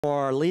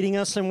For leading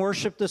us in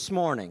worship this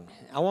morning.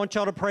 I want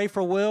y'all to pray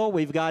for Will.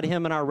 We've got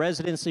him in our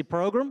residency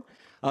program,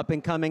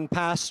 up-and-coming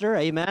pastor.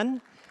 Amen.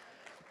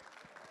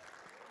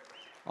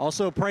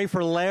 Also pray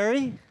for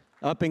Larry,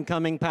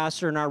 up-and-coming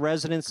pastor in our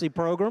residency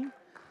program.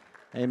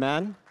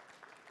 Amen.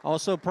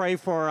 Also pray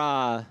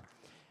for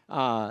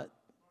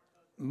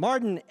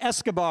Martin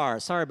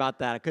Escobar. Sorry about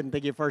that. I couldn't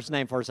think of your first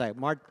name for a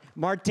second.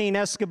 Martin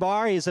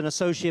Escobar. He's an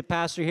associate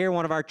pastor here in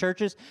one of our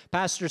churches.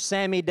 Pastor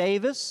Sammy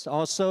Davis,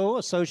 also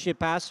associate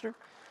pastor.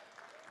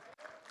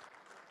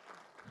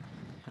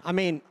 I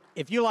mean,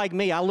 if you like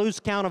me, I lose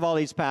count of all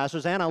these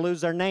pastors, and I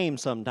lose their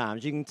names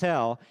sometimes. You can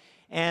tell.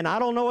 And I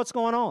don't know what's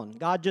going on.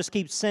 God just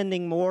keeps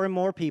sending more and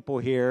more people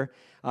here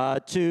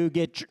to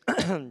get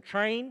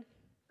trained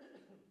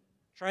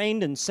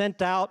and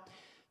sent out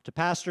to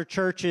pastor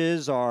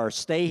churches or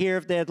stay here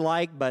if they'd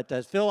like. But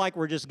I feel like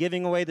we're just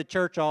giving away the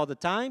church all the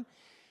time.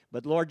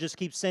 But the Lord just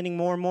keeps sending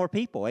more and more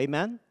people.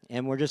 Amen?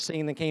 And we're just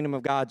seeing the kingdom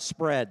of God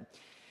spread.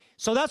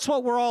 So that's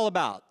what we're all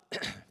about.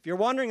 If you're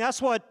wondering,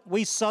 that's what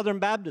we Southern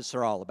Baptists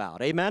are all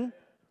about. Amen?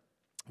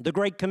 The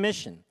Great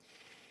Commission.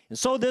 And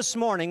so this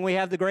morning, we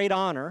have the great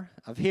honor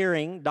of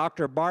hearing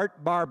Dr.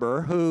 Bart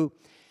Barber, who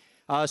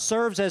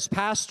serves as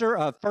pastor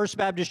of First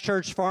Baptist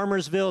Church,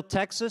 Farmersville,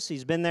 Texas.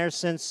 He's been there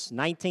since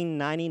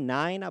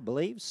 1999, I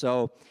believe.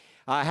 So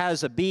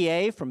has a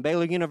BA from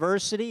Baylor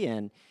University,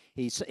 and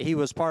he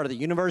was part of the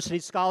University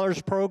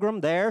Scholars Program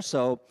there.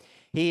 So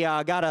he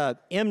got a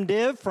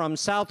MDiv from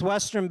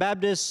Southwestern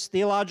Baptist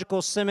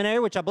Theological Seminary,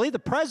 which I believe the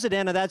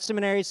president of that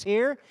seminary is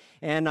here.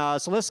 And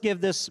so let's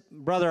give this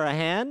brother a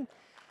hand.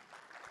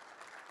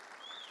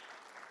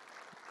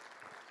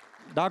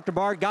 Dr.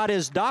 Bart got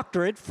his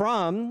doctorate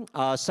from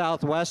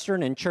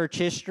Southwestern in church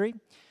history.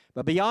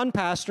 But beyond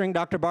pastoring,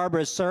 Dr. Barber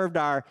has served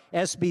our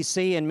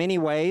SBC in many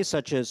ways,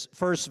 such as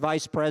first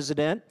vice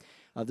president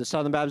of the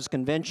Southern Baptist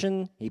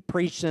Convention. He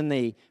preached in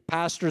the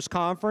Pastors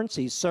Conference.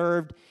 He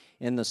served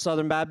in the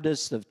Southern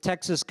Baptist of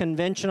Texas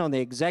Convention on the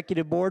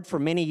executive board for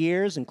many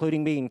years,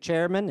 including being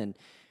chairman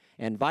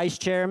and vice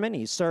chairman.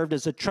 He served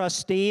as a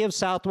trustee of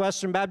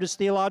Southwestern Baptist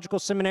Theological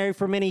Seminary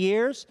for many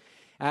years.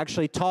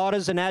 Actually taught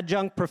as an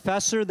adjunct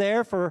professor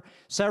there for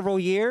several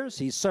years.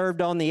 He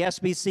served on the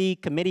SBC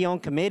Committee on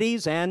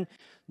Committees and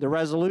the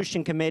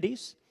resolution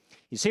committees.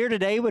 He's here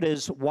today with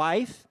his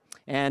wife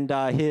and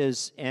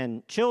his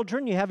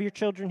children. You have your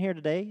children here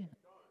today?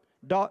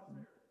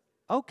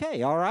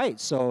 Okay, all right.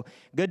 So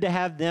good to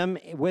have them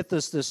with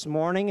us this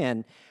morning.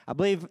 And I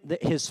believe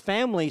that his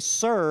family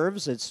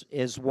serves,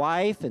 his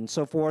wife and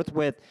so forth,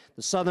 with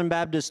the Southern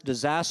Baptist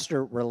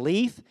Disaster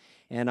Relief.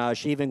 And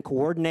she even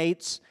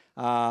coordinates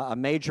a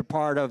major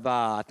part of,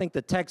 I think,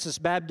 the Texas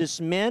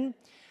Baptist Men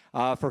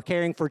for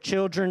caring for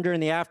children during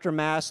the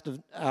aftermath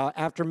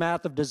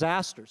of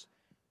disasters.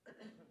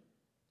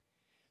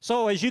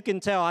 So as you can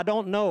tell, I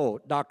don't know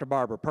Dr.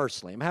 Barber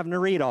personally. I'm having to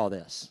read all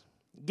this,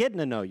 getting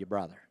to know you,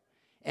 brother.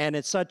 And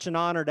it's such an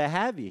honor to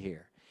have you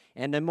here.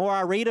 And the more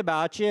I read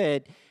about you,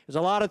 there's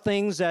a lot of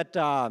things that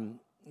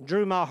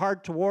drew my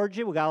heart towards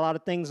you. We got a lot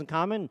of things in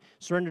common.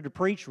 Surrendered to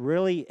preach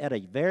really at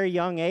a very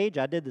young age.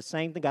 I did the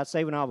same thing. Got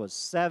saved when I was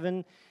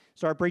 7.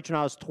 Started preaching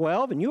when I was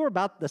 12. And you were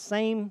about the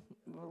same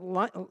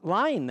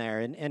line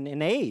there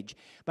in age.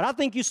 But I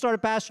think you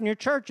started pastoring your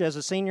church as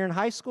a senior in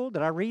high school.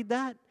 Did I read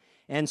that?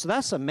 And so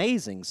that's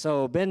amazing.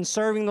 So been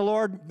serving the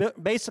Lord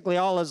basically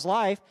all his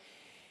life.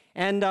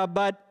 And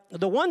but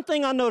the one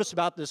thing I noticed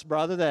about this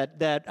brother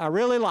that I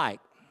really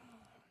like,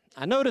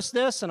 I noticed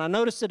this, and I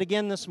noticed it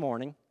again this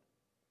morning,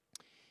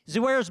 is he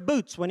wears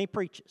boots when he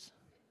preaches.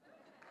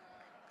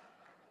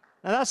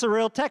 Now, that's a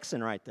real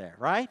Texan right there,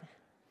 right?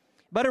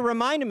 But it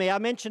reminded me, I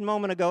mentioned a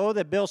moment ago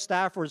that Bill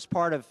Stafford was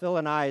part of Phil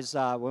and I's,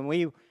 when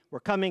we were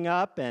coming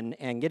up and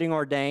getting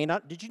ordained.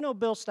 Did you know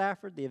Bill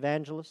Stafford, the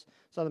evangelist,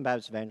 Southern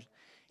Baptist evangelist?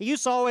 He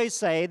used to always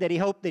say that he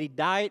hoped that he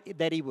died,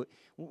 that he would,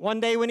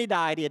 one day when he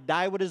died, he'd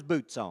die with his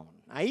boots on.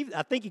 I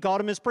think he called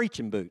them his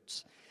preaching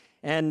boots.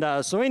 And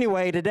so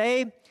anyway,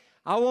 today,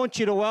 I want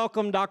you to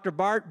welcome Dr.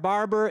 Bart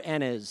Barber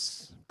and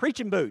his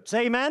preaching boots.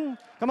 Amen?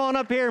 Come on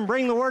up here and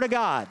bring the Word of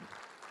God.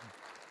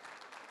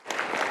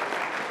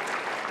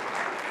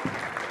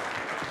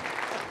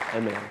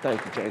 Amen.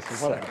 Thank you,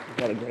 Jason.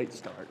 What a great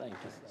start. Thank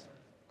you.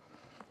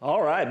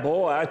 All right,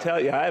 boy, I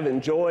tell you, I've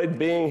enjoyed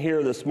being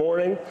here this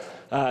morning.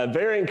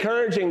 Very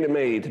encouraging to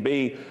me to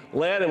be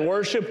led in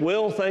worship.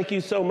 Will, thank you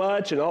so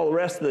much, and all the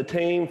rest of the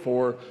team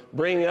for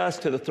bringing us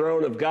to the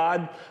throne of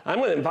God. I'm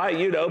going to invite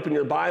you to open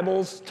your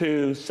Bibles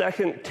to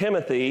 2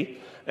 Timothy,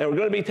 and we're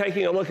going to be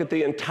taking a look at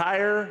the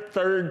entire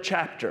 3rd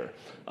chapter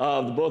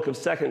of the book of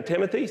 2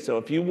 Timothy. So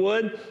if you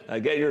would,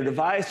 get your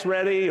device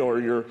ready or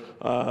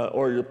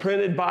your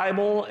printed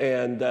Bible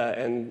and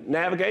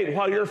navigate. And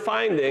while you're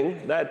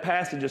finding that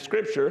passage of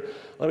Scripture,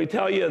 let me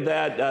tell you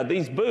that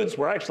these boots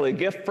were actually a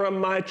gift from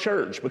my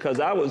church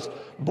because I was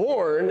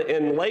born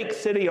in Lake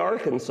City,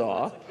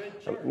 Arkansas.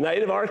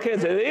 Native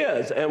Arkansas, it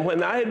is. And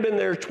when I had been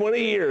there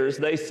 20 years,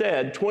 they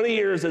said, 20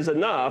 years is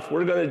enough.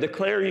 We're going to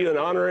declare you an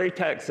honorary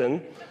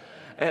Texan.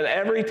 And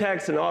every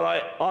Texan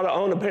ought to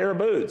own a pair of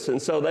boots.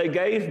 And so they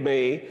gave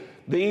me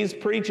these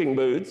preaching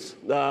boots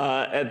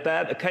at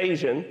that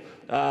occasion,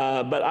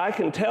 but I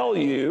can tell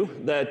you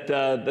that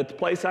the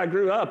place I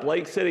grew up,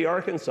 Lake City,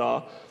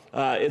 Arkansas,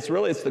 it's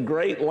the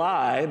great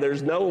lie.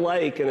 There's no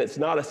lake and it's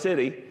not a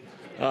city,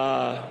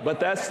 but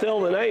that's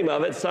still the name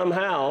of it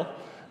somehow.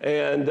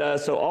 And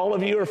so all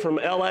of you are from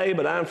LA,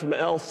 but I'm from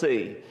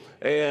LC.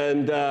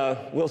 And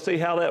we'll see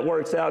how that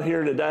works out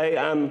here today.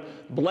 I'm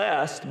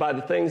blessed by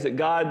the things that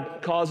God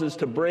causes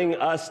to bring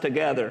us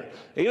together.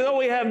 Even though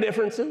we have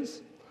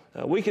differences,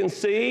 we can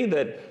see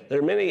that there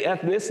are many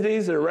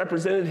ethnicities that are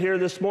represented here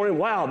this morning.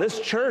 Wow, this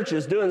church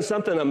is doing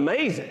something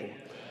amazing,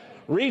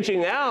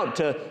 reaching out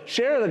to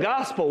share the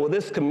gospel with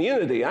this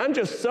community. I'm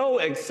just so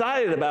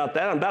excited about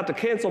that. I'm about to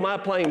cancel my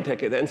plane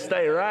ticket and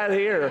stay right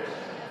here,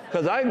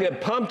 because I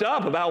get pumped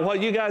up about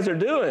what you guys are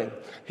doing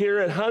here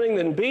at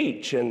Huntington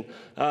Beach. And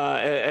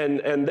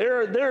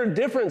there are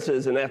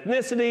differences in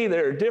ethnicity,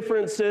 there are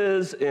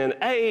differences in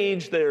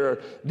age, there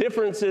are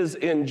differences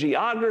in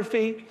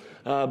geography,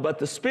 but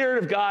the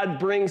Spirit of God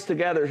brings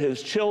together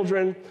His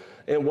children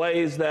in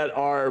ways that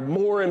are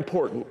more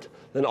important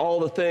than all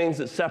the things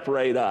that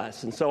separate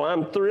us. And so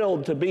I'm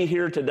thrilled to be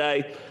here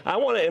today. I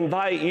want to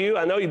invite you,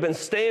 I know you've been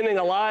standing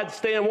a lot,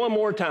 stand one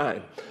more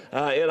time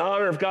in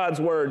honor of God's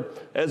Word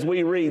as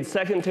we read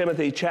 2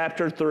 Timothy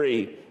chapter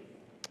 3.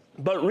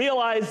 But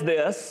realize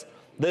this,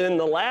 that in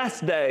the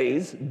last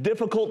days,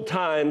 difficult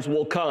times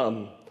will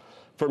come.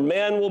 For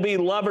men will be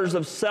lovers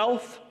of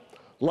self,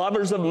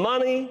 lovers of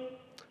money,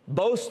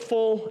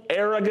 boastful,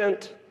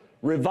 arrogant,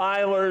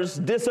 revilers,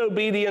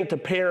 disobedient to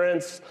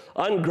parents,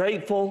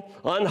 ungrateful,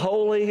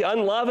 unholy,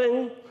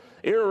 unloving,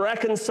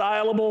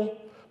 irreconcilable,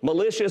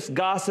 malicious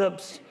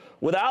gossips,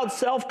 without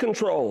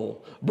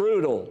self-control,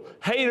 brutal,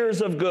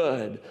 haters of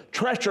good,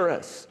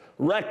 treacherous,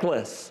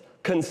 reckless,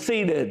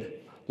 conceited,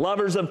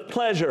 lovers of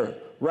pleasure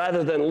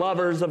rather than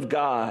lovers of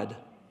God,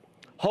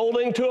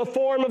 holding to a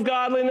form of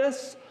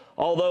godliness,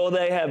 although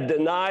they have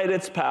denied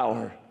its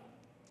power.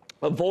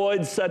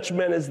 Avoid such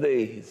men as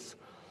these.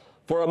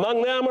 For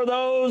among them are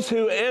those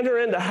who enter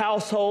into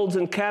households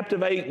and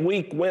captivate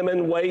weak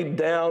women weighed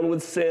down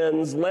with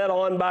sins, led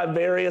on by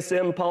various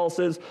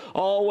impulses,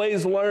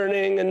 always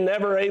learning and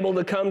never able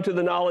to come to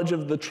the knowledge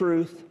of the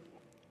truth.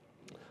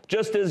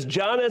 Just as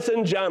Jannes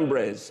and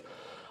Jambres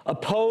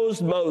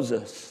opposed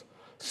Moses,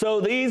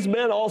 so these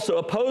men also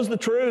oppose the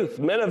truth,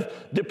 men of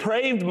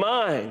depraved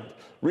mind,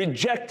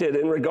 rejected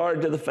in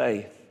regard to the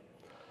faith.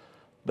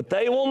 But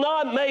they will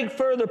not make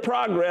further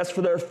progress,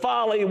 for their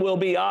folly will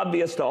be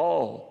obvious to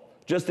all,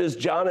 just as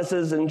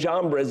Jannes's and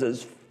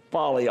Jambres'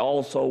 folly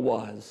also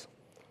was.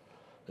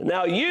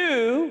 Now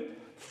you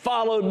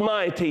followed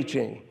my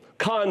teaching,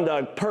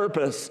 conduct,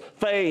 purpose,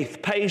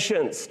 faith,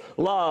 patience,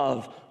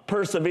 love,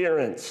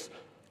 perseverance,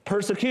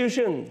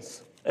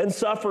 persecutions, and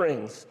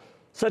sufferings,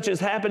 such as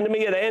happened to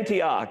me at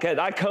Antioch, at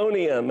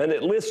Iconium, and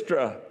at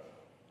Lystra.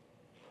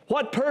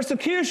 What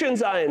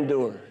persecutions I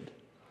endured,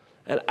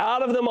 and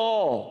out of them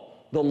all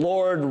the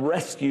Lord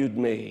rescued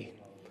me.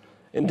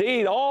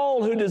 Indeed,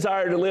 all who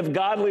desire to live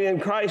godly in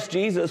Christ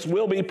Jesus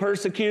will be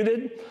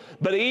persecuted,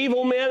 but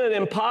evil men and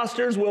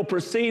impostors will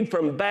proceed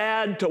from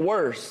bad to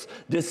worse,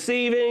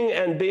 deceiving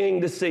and being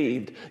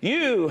deceived.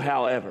 You,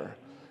 however,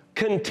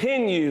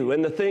 continue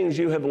in the things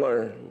you have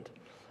learned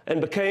and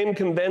became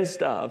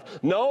convinced of,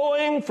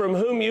 knowing from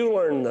whom you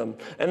learned them,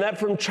 and that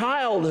from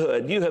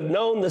childhood you have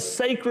known the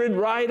sacred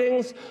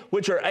writings,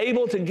 which are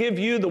able to give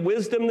you the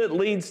wisdom that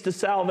leads to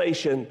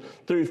salvation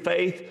through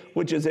faith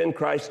which is in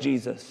Christ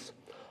Jesus.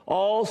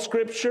 All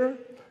Scripture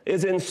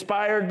is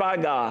inspired by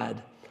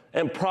God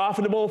and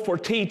profitable for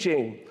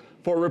teaching,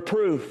 for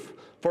reproof,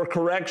 for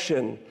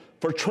correction,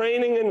 for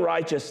training in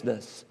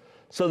righteousness,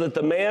 so that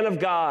the man of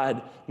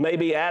God may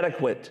be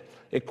adequate,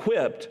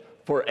 equipped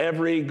for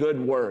every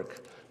good work.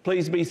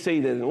 Please be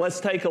seated, and let's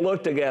take a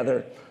look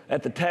together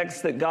at the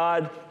text that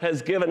God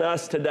has given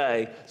us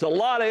today. There's a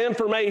lot of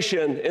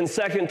information in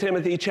 2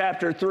 Timothy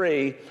chapter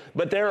 3,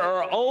 but there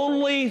are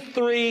only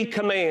 3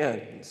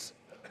 commands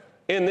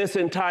in this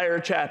entire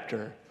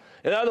chapter.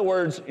 In other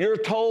words, you're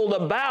told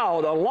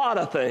about a lot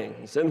of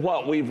things in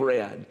what we've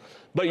read,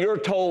 but you're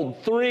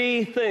told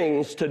 3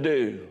 things to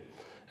do.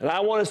 And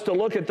I want us to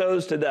look at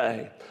those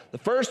today. The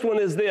first one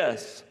is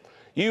this: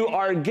 you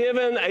are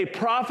given a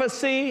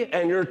prophecy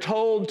and you're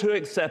told to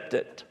accept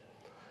it.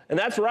 And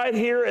that's right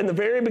here in the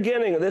very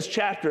beginning of this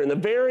chapter, in the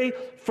very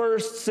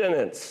first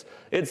sentence.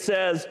 It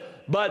says,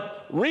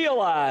 but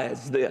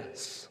realize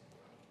this.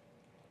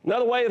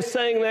 Another way of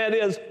saying that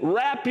is,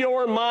 wrap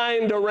your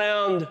mind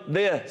around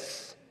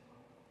this.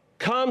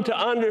 Come to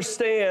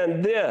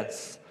understand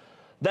this,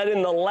 that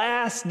in the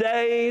last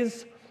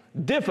days,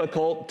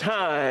 difficult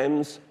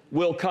times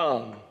will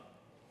come.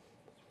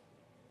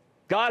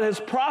 God has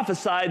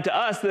prophesied to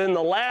us that in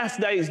the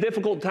last days,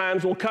 difficult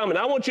times will come. And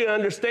I want you to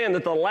understand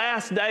that the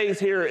last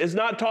days here is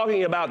not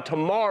talking about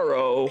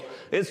tomorrow,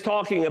 it's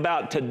talking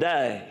about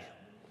today.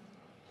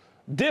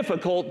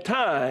 Difficult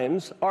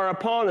times are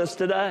upon us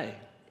today.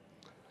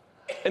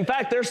 In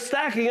fact, they're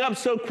stacking up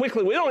so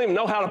quickly, we don't even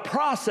know how to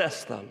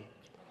process them.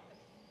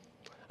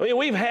 I mean,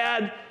 we've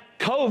had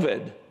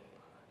COVID,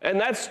 And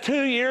that's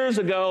 2 years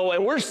ago,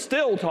 and we're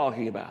still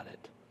talking about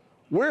it.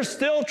 We're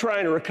still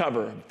trying to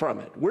recover from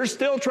it. We're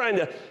still trying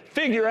to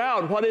figure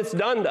out what it's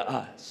done to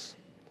us.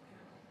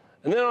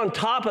 And then on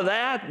top of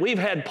that, we've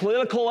had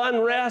political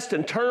unrest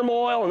and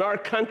turmoil in our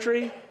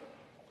country.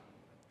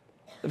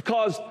 It's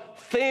caused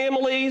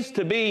families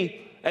to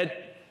be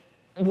at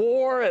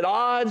war, at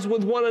odds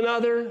with one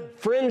another,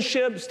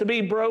 friendships to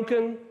be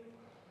broken.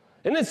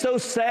 Isn't it so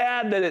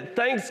sad that at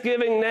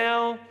Thanksgiving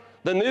now,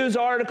 the news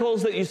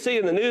articles that you see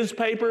in the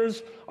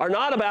newspapers are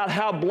not about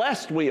how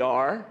blessed we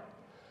are,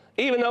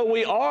 even though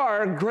we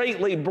are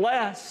greatly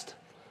blessed,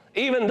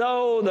 even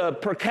though the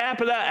per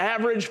capita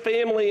average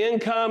family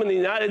income in the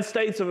United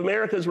States of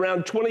America is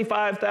around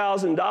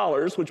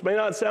 $25,000, which may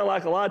not sound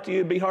like a lot to you.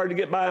 It'd be hard to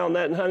get by on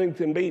that in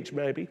Huntington Beach,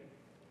 maybe.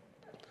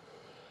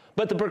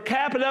 But the per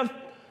capita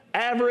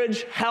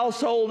average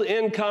household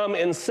income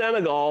in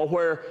Senegal,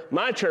 where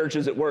my church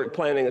is at work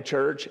planning a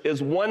church,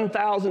 is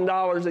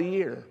 $1,000 a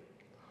year.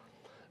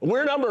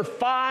 We're number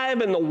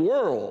 5 in the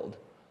world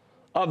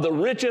of the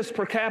richest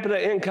per capita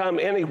income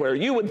anywhere.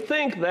 You would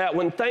think that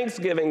when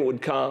Thanksgiving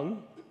would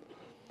come,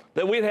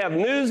 that we'd have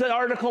news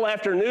article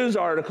after news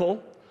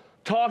article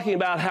talking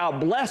about how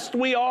blessed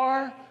we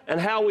are and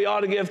how we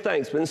ought to give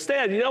thanks. But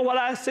instead, you know what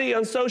I see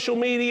on social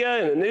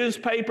media and in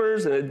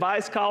newspapers and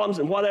advice columns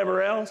and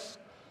whatever else?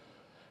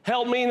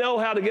 Help me know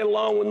how to get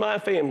along with my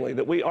family,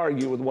 that we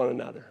argue with one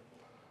another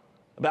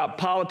about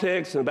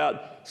politics and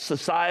about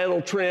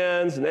societal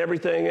trends and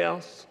everything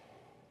else.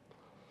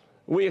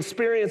 We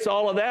experience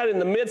all of that. In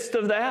the midst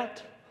of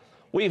that,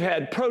 we've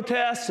had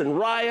protests and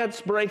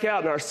riots break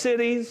out in our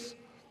cities,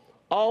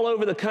 all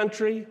over the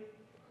country.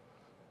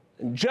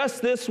 And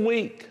just this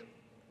week,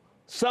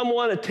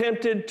 someone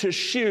attempted to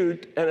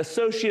shoot an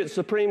associate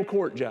Supreme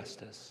Court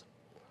justice.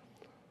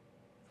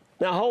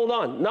 Now, hold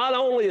on. Not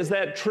only is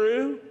that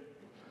true,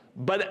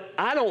 but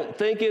I don't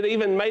think it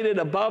even made it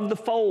above the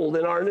fold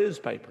in our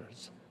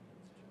newspapers.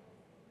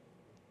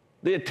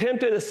 The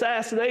attempted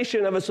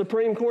assassination of a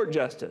Supreme Court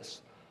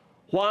justice.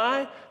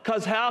 Why?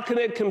 Because how can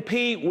it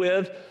compete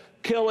with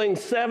killing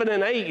 7-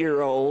 and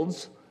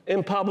 8-year-olds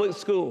in public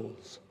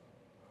schools?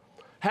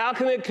 How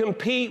can it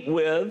compete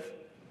with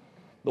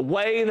the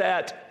way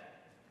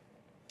that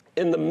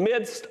in the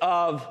midst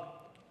of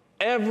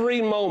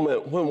every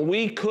moment when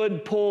we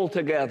could pull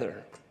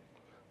together,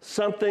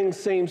 something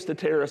seems to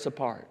tear us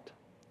apart?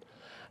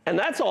 And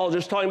that's all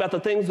just talking about the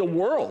things the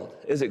world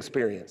is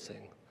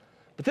experiencing.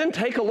 But then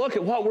take a look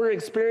at what we're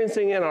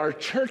experiencing in our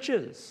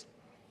churches.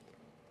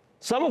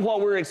 Some of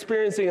what we're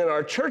experiencing in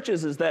our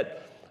churches is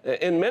that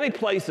in many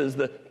places,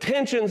 the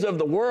tensions of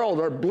the world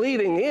are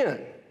bleeding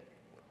in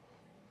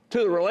to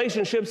the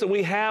relationships that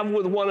we have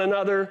with one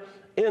another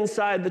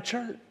inside the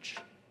church.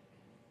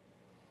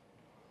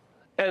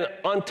 And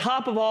on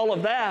top of all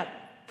of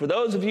that, for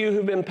those of you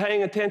who've been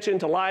paying attention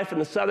to life in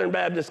the Southern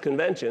Baptist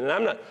Convention,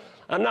 and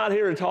I'm not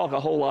here to talk a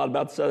whole lot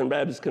about the Southern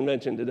Baptist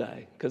Convention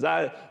today, because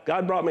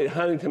God brought me to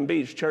Huntington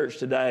Beach Church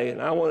today,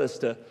 and I want us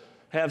to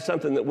have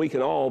something that we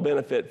can all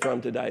benefit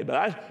from today. But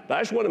I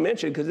just want to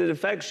mention, because it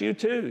affects you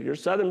too. You're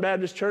Southern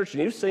Baptist Church,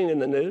 and you've seen in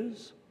the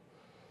news.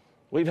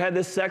 We've had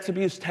this sex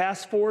abuse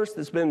task force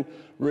that's been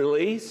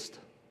released.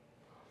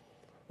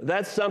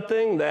 That's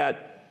something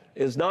that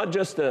is not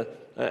just an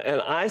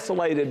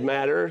isolated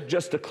matter,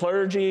 just to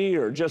clergy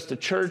or just to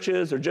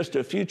churches or just to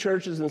a few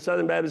churches in the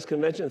Southern Baptist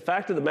Convention. The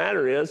fact of the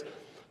matter is,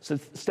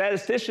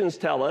 statisticians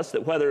tell us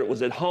that whether it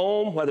was at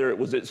home, whether it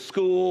was at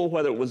school,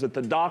 whether it was at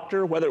the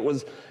doctor, whether it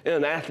was in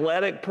an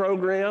athletic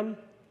program,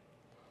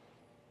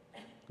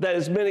 that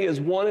as many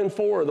as 1 in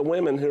 4 of the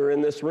women who are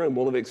in this room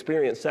will have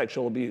experienced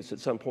sexual abuse at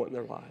some point in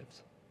their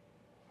lives.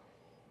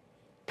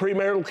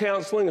 Premarital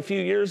counseling a few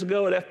years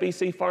ago at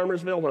FBC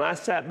Farmersville, when I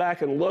sat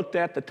back and looked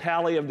at the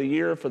tally of the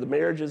year for the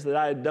marriages that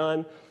I had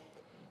done,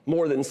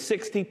 more than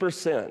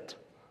 60%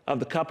 of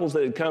the couples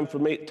that had come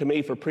to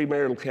me for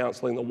premarital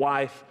counseling, the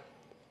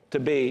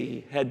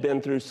wife-to-be had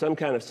been through some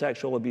kind of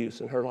sexual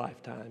abuse in her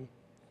lifetime.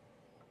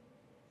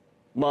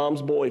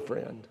 Mom's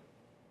boyfriend,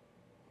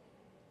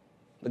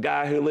 the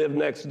guy who lived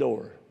next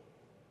door,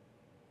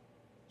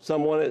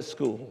 someone at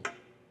school,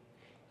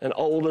 an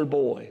older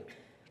boy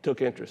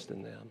took interest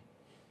in them.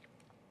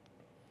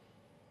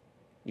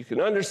 You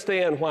can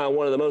understand why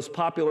one of the most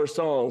popular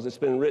songs that's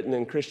been written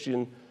in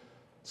Christian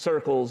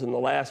circles in the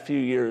last few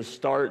years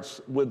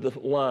starts with the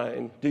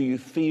line, "Do you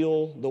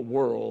feel the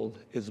world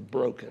is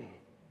broken?"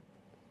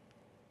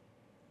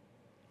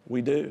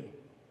 We do.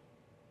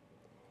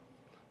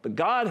 But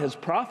God has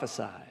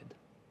prophesied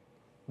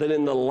that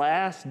in the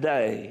last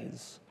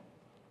days,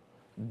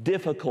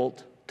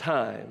 difficult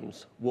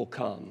times will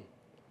come.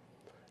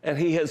 And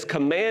He has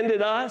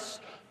commanded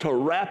us to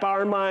wrap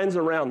our minds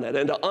around that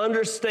and to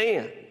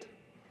understand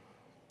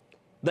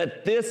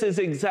that this is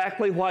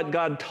exactly what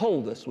God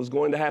told us was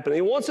going to happen. He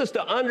wants us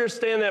to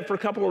understand that for a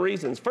couple of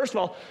reasons. First of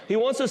all, He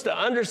wants us to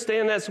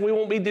understand that so we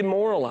won't be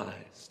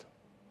demoralized.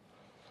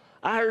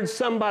 I heard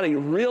somebody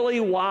really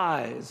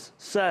wise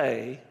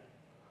say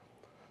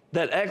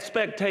that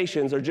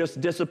expectations are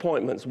just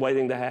disappointments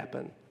waiting to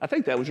happen. I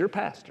think that was your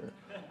pastor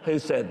who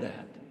said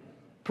that.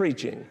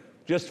 preaching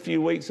just a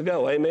few weeks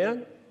ago.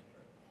 Amen?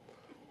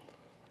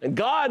 And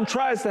God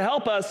tries to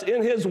help us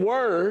in His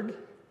Word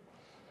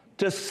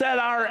to set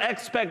our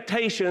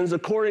expectations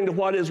according to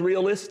what is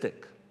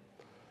realistic.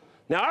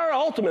 Now, our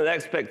ultimate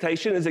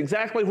expectation is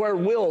exactly where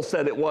Will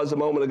said it was a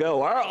moment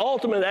ago. Our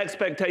ultimate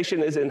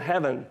expectation is in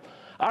heaven.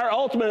 Our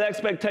ultimate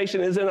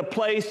expectation is in a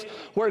place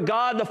where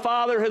God the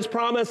Father has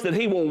promised that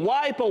He will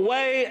wipe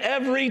away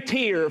every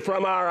tear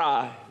from our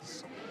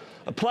eyes.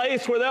 A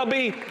place where there'll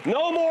be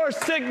no more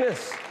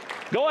sickness.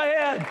 Go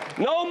ahead.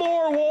 No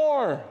more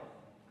war.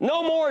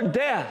 No more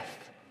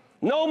death.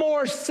 No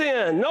more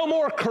sin. No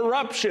more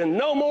corruption.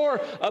 No more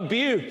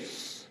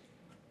abuse.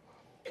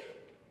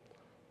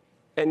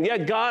 And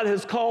yet God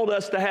has called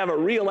us to have a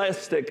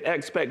realistic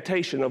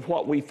expectation of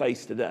what we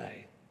face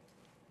today.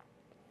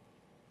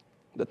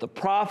 That the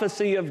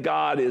prophecy of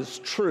God is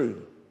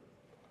true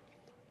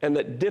and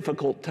that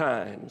difficult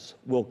times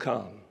will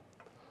come.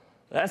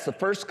 That's the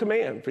first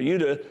command, for you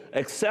to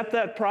accept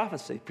that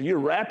prophecy, for you to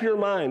wrap your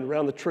mind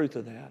around the truth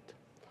of that.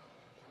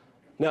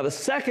 Now, the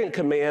second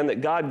command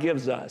that God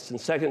gives us in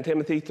 2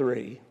 Timothy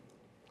 3,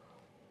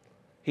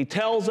 He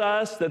tells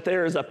us that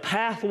there is a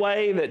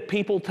pathway that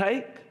people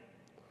take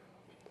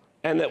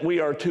and that we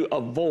are to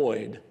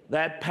avoid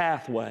that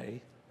pathway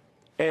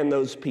and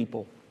those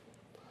people.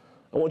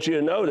 I want you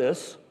to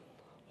notice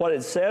what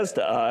it says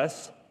to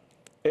us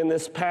in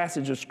this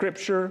passage of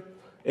Scripture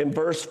in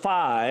verse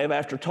 5.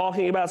 After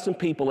talking about some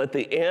people, at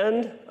the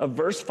end of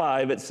verse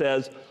 5, it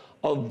says,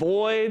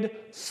 "Avoid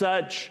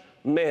such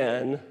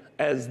men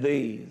as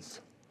these."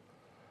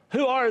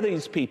 Who are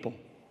these people?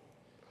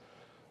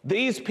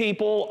 These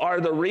people are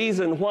the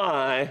reason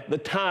why the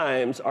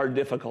times are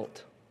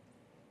difficult.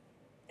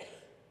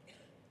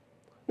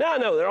 Now, I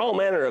know there are all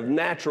manner of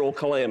natural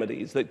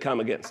calamities that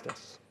come against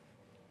us.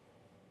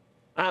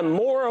 I'm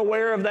more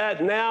aware of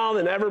that now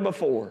than ever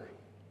before.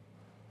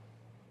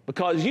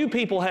 Because you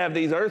people have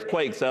these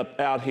earthquakes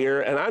out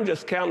here, and I'm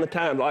just counting the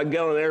time till I can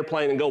get on an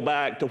airplane and go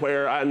back to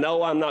where I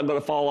know I'm not going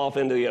to fall off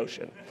into the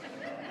ocean.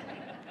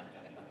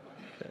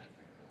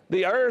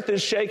 The earth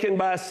is shaken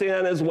by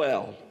sin as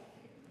well.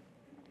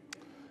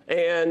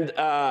 And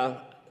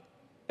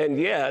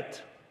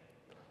yet,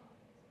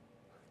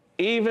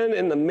 even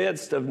in the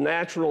midst of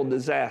natural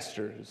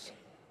disasters,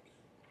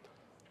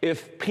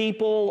 if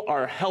people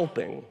are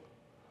helping,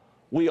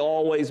 we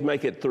always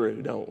make it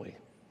through, don't we?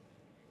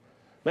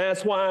 Man,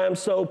 that's why I'm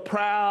so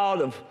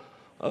proud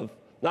of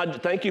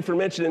thank you for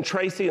mentioning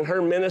Tracy and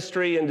her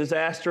ministry in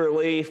disaster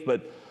relief,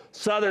 but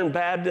Southern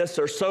Baptists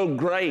are so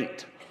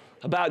great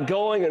about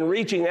going and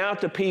reaching out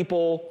to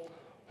people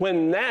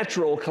when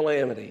natural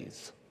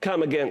calamities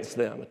come against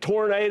them. A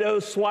tornado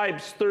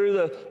swipes through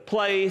the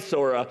place,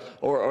 or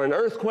an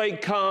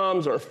earthquake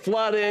comes, or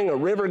flooding, a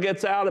river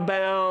gets out of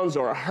bounds,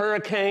 or a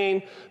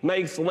hurricane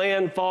makes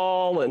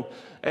landfall.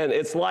 And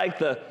it's like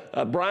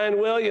Brian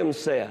Williams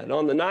said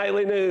on the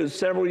nightly news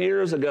several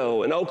years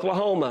ago in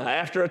Oklahoma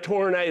after a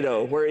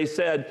tornado, where he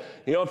said,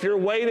 you know, if you're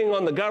waiting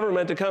on the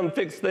government to come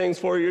fix things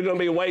for you, you're going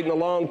to be waiting a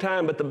long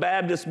time, but the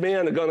Baptist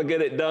men are going to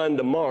get it done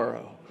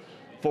tomorrow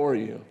for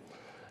you.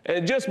 And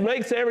it just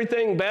makes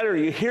everything better.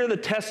 You hear the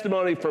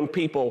testimony from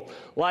people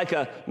like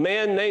a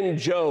man named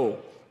Joe,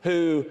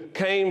 who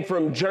came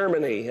from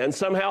Germany and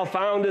somehow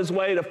found his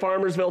way to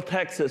Farmersville,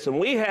 Texas. And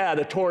we had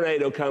a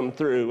tornado come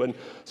through. And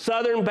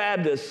Southern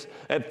Baptists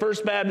at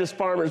First Baptist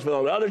Farmersville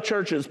and other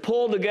churches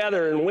pulled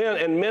together and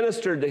went and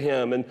ministered to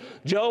him. And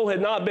Joe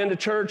had not been to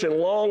church in a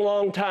long,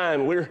 long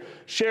time. We're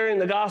sharing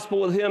the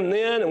gospel with him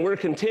then, and we're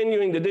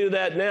continuing to do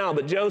that now.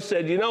 But Joe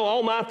said, you know,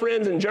 all my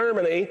friends in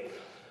Germany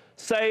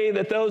say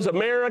that those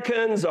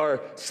Americans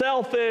are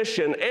selfish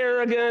and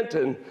arrogant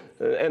and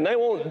they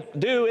won't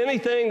do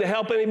anything to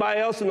help anybody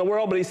else in the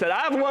world. But he said,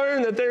 I've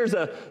learned that there's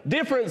a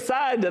different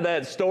side to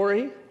that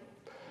story.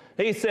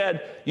 He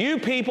said, you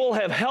people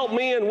have helped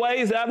me in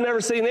ways that I've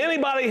never seen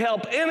anybody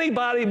help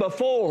anybody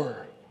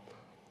before.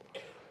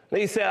 And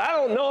he said, I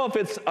don't know if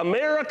it's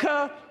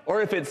America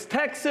or if it's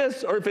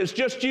Texas or if it's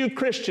just you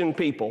Christian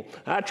people.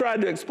 I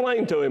tried to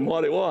explain to him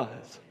what it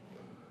was.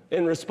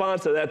 In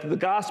response to that, the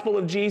gospel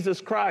of Jesus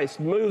Christ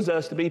moves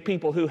us to be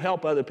people who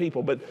help other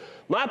people. But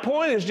my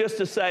point is just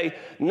to say,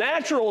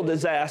 natural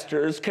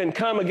disasters can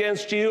come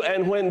against you,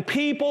 and when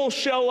people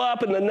show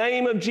up in the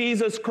name of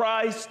Jesus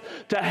Christ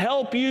to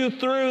help you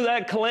through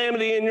that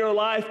calamity in your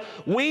life,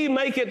 we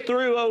make it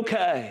through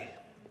okay.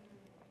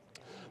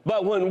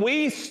 But when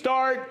we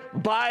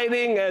start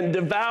biting and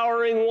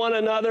devouring one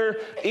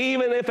another,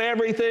 even if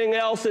everything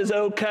else is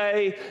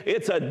okay,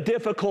 it's a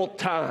difficult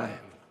time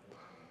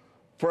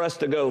for us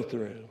to go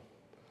through.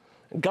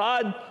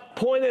 God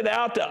pointed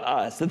out to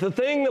us that the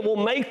thing that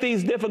will make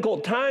these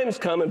difficult times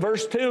come, in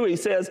verse 2, he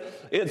says,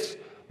 it's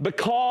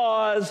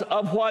because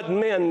of what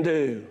men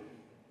do.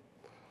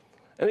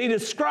 And he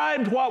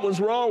described what was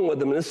wrong with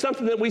them, and it's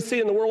something that we see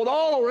in the world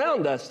all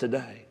around us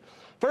today.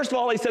 First of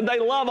all, he said they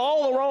love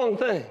all the wrong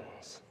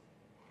things.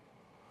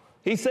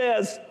 He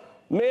says,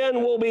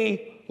 men will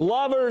be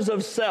lovers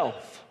of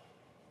self.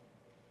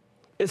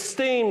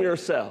 Esteem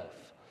yourself.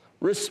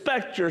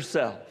 Respect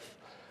yourself.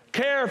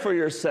 Care for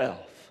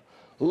yourself.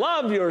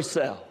 love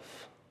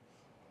yourself,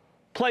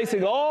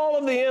 placing all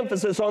of the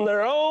emphasis on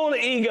their own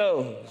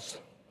egos,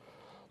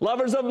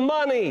 lovers of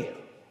money,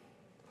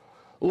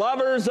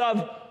 lovers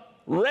of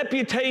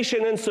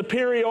reputation and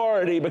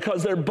superiority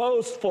because they're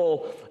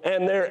boastful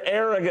and they're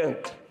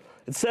arrogant.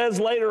 It says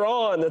later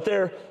on that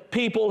they're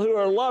people who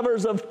are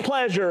lovers of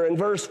pleasure in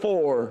verse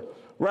 4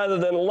 rather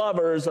than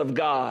lovers of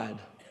God.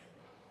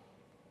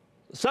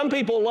 Some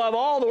people love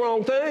all the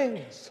wrong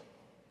things.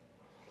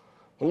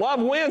 When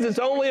love wins, it's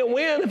only a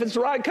win if it's the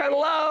right kind of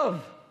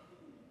love.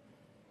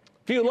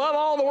 If you love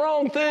all the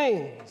wrong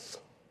things,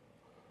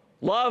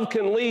 love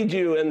can lead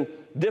you in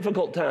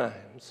difficult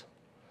times.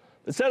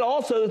 It said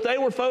also that they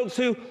were folks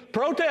who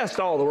protest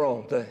all the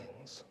wrong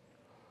things.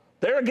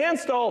 They're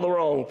against all the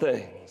wrong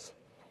things.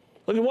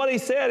 Look at what he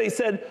said. He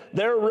said,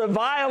 they're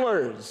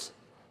revilers.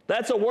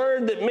 That's a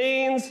word that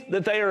means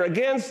that they are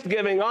against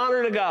giving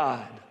honor to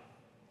God.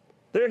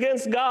 They're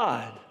against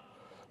God.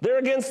 They're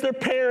against their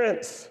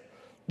parents,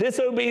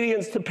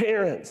 disobedience to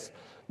parents.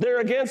 They're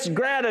against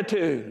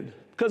gratitude.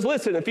 Because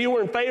listen, if you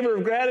were in favor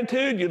of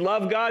gratitude, you'd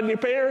love God and your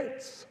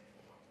parents.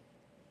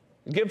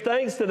 Give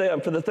thanks to them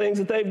for the things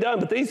that they've done.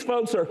 But these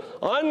folks are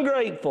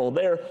ungrateful.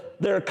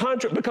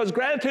 Because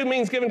gratitude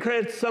means giving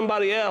credit to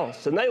somebody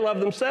else, and they love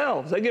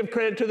themselves. They give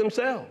credit to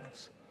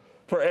themselves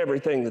for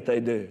everything that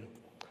they do.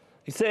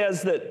 He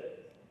says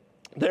that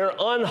they're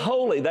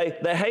unholy.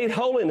 They hate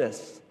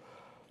holiness.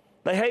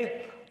 They hate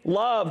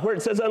love, where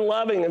it says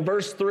unloving in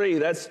verse 3.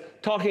 That's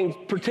talking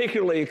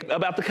particularly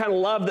about the kind of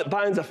love that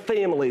binds a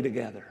family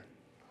together.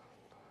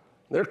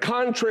 They're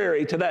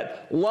contrary to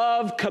that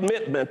love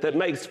commitment that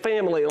makes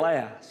family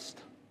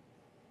last.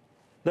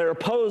 They're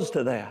opposed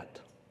to that.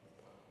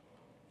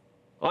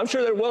 I'm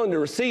sure they're willing to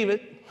receive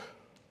it,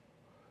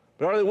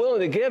 but are they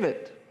willing to give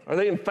it? Are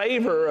they in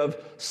favor of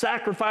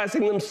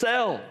sacrificing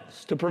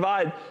themselves to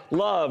provide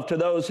love to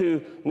those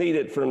who need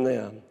it from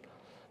them?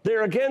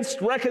 They're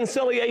against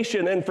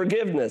reconciliation and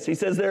forgiveness. He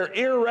says they're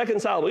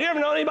irreconcilable. You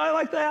ever know anybody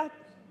like that?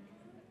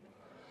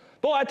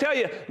 Boy, I tell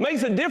you, it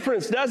makes a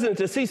difference, doesn't it,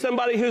 to see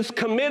somebody who's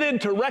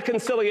committed to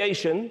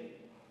reconciliation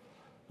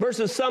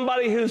versus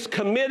somebody who's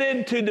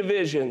committed to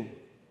division.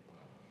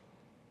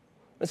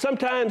 And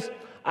sometimes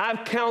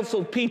I've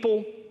counseled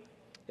people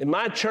in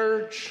my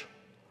church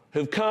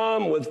who've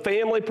come with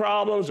family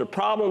problems or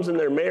problems in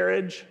their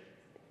marriage.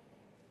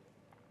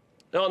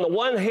 Now, on the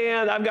one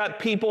hand, I've got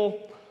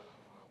people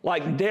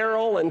like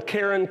Daryl and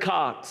Karen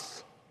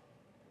Cox.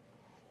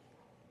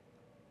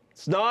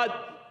 It's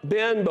not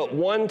been but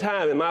one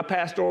time in my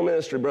pastoral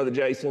ministry, Brother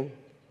Jason,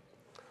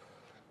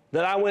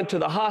 that I went to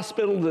the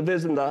hospital to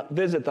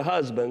visit the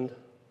husband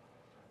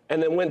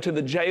and then went to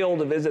the jail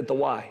to visit the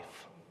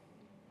wife.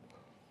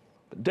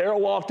 But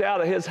Daryl walked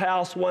out of his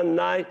house one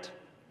night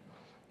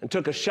and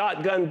took a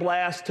shotgun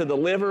blast to the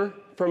liver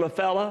from a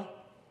fella,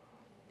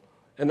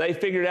 and they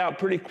figured out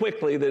pretty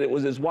quickly that it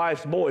was his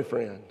wife's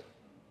boyfriend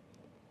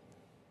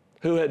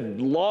who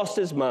had lost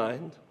his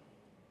mind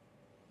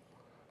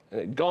and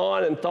had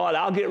gone and thought,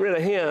 I'll get rid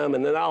of him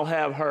and then I'll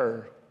have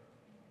her.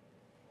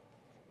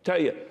 Tell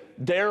you,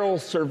 Daryl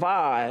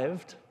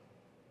survived.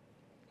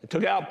 It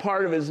took out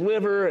part of his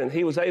liver and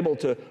he was able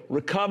to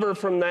recover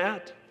from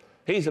that.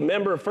 He's a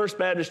member of First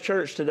Baptist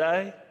Church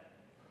today.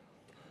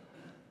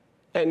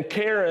 And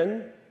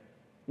Karen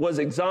was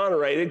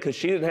exonerated because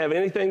she didn't have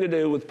anything to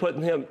do with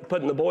putting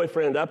the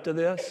boyfriend up to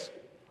this.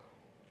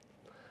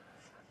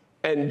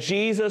 And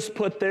Jesus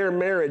put their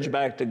marriage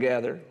back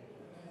together.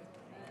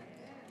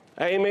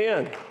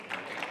 Amen.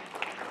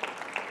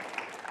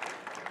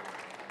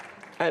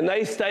 And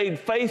they stayed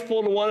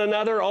faithful to one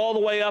another all the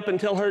way up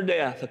until her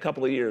death a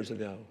couple of years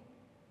ago.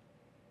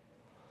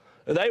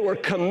 They were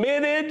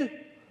committed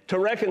to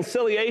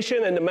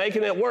reconciliation and to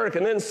making it work.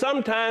 And then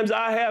sometimes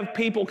I have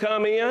people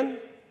come in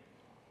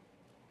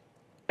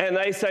and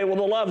they say, well,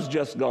 the love's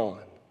just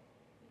gone.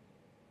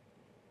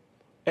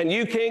 And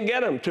you can't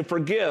get them to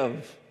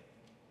forgive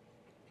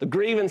the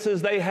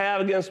grievances they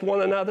have against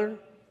one another.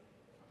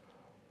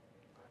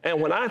 And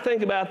when I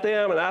think about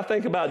them and I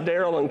think about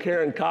Daryl and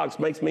Karen Cox,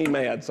 makes me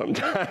mad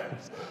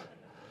sometimes.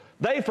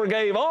 They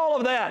forgave all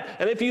of that.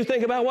 And if you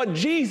think about what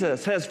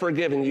Jesus has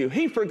forgiven you,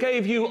 he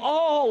forgave you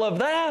all of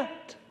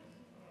that.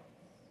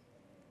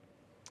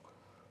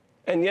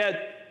 And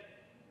yet,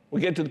 we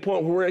get to the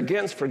point where we're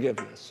against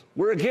forgiveness.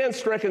 We're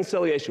against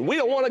reconciliation. We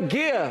don't want to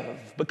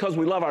give because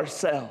we love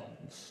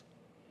ourselves.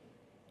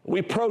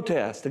 We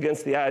protest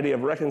against the idea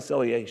of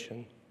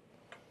reconciliation.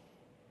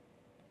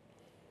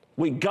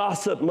 We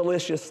gossip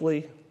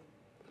maliciously.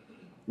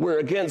 We're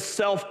against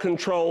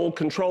self-control,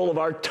 control of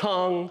our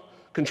tongue,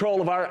 control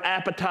of our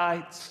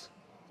appetites.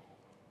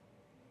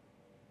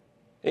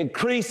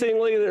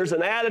 Increasingly, there's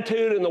an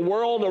attitude in the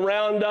world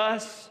around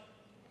us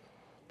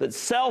that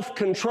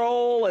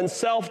self-control and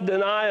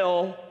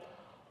self-denial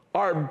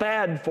are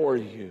bad for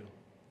you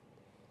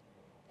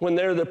when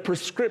they're the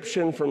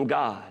prescription from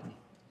God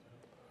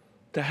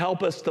to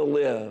help us to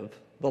live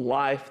the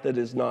life that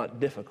is not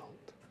difficult.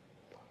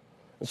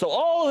 And so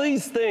all of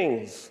these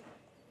things,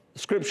 the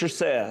Scripture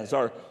says,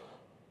 are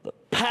the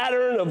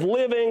pattern of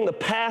living, the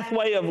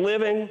pathway of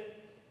living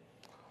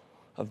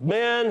of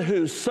men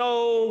who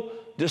sow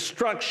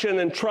destruction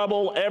and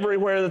trouble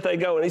everywhere that they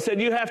go. And he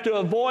said, you have to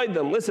avoid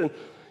them. Listen,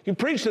 you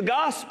preach the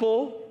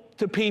gospel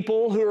to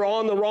people who are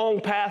on the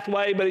wrong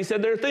pathway, but he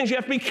said there are things you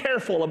have to be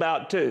careful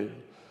about too.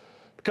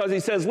 Because he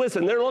says,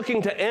 listen, they're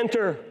looking to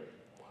enter.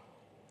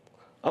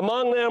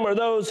 Among them are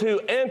those who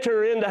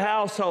enter into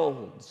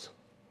households,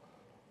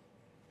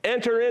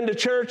 enter into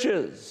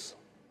churches,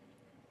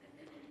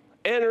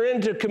 enter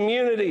into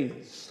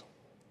communities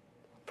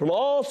from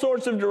all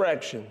sorts of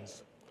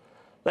directions.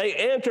 They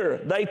enter,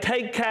 they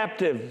take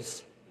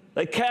captives,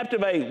 they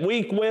captivate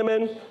weak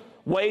women,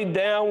 weighed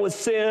down with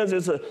sins.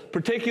 There's a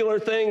particular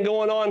thing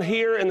going on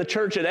here in the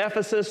church at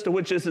Ephesus to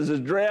which this is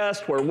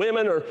addressed, where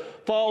women are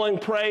falling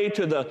prey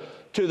to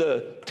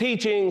the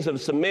teachings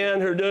of some men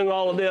who are doing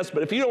all of this.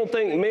 But if you don't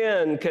think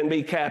men can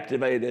be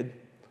captivated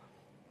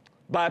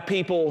by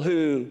people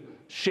who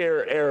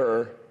share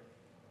error,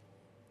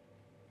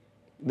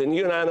 then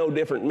you and I know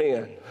different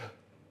men,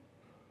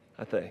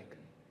 I think.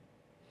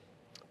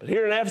 But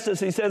here in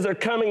Ephesus, he says they're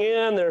coming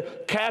in, they're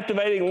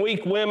captivating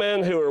weak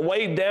women who are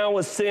weighed down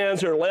with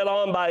sins, who are led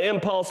on by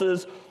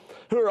impulses,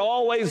 who are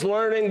always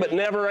learning but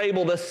never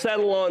able to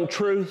settle on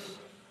truth.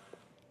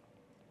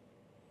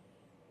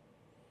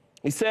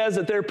 He says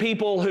that they're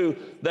people who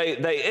they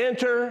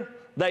enter,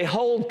 they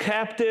hold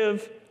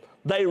captive,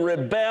 they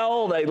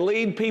rebel, they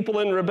lead people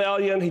in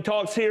rebellion. He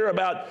talks here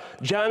about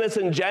Jannes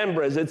and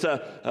Jambres. It's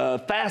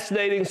a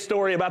fascinating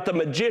story about the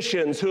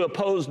magicians who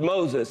opposed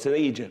Moses in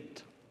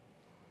Egypt.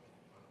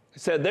 He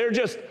said they're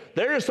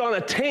just on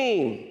a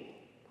team.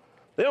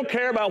 They don't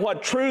care about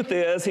what truth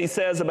is, he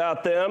says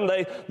about them.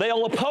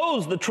 They'll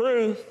oppose the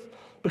truth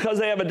because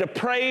they have a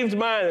depraved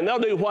mind, and they'll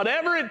do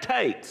whatever it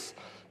takes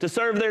to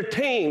serve their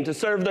team, to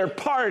serve their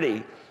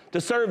party,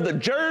 to serve the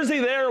jersey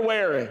they're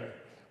wearing,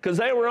 because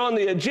they were on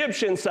the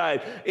Egyptian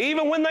side.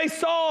 Even when they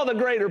saw the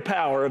greater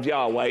power of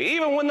Yahweh,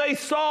 even when they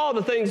saw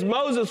the things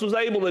Moses was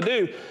able to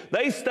do,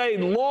 they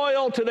stayed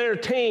loyal to their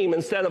team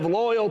instead of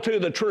loyal to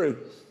the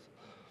truth.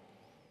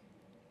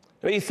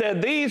 And he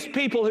said, these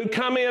people who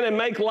come in and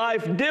make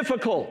life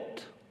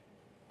difficult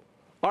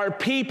are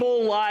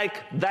people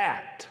like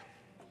that.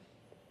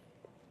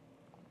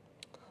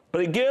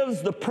 But he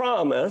gives the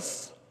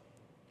promise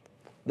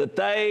that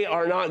they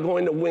are not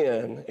going to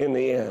win in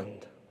the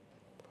end.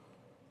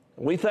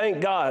 We thank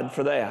God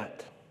for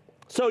that.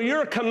 So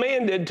you're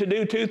commanded to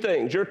do two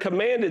things. You're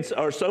commanded,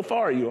 or so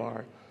far you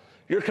are,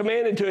 you're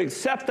commanded to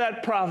accept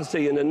that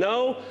prophecy and to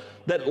know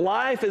that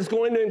life is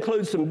going to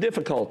include some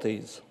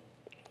difficulties.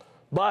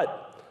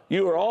 But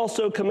you are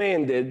also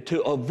commanded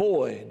to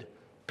avoid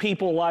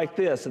people like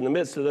this in the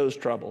midst of those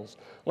troubles.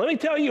 Let me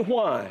tell you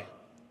why.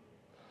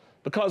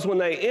 Because when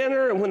they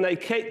enter and when they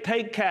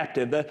take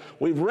captive,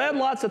 we've read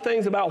lots of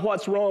things about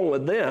what's wrong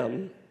with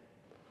them.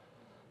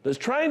 But it's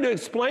trying to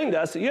explain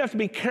to us that you have to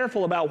be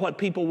careful about what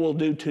people will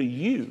do to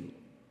you.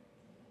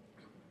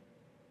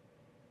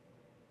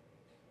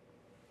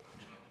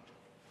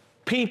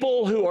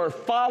 People who are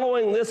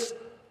following this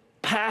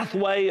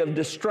pathway of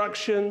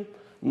destruction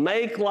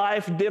make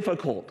life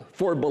difficult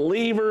for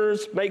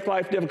believers, make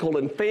life difficult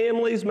in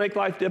families, make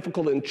life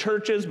difficult in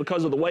churches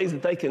because of the ways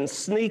that they can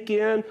sneak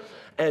in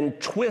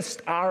and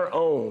twist our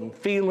own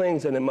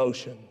feelings and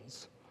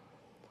emotions.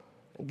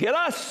 Get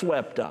us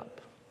swept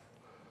up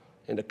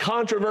into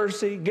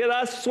controversy, get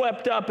us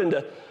swept up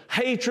into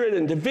hatred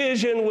and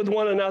division with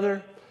one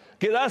another,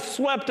 get us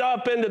swept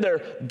up into their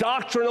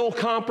doctrinal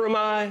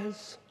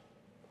compromise,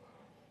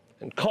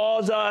 and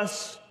cause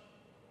us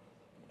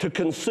to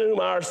consume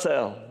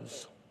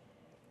ourselves.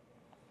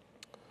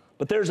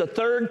 But there's a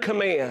third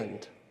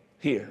command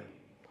here.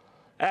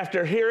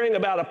 After hearing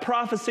about a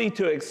prophecy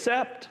to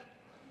accept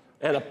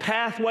and a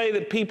pathway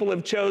that people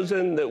have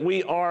chosen that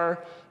we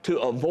are to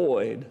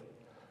avoid,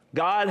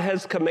 God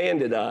has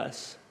commanded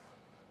us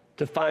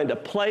to find a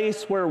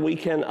place where we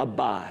can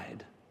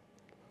abide.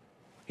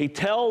 He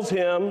tells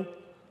him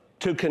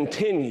to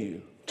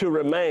continue, to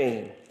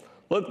remain.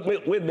 Look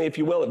with me, if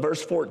you will, at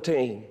verse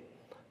 14.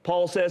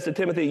 Paul says to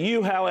Timothy,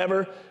 you,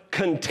 however,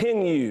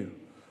 continue,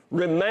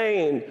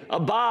 remain,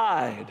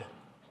 abide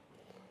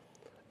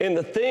in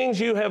the things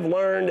you have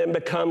learned and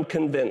become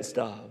convinced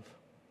of.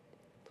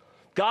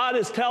 God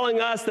is telling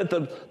us that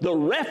the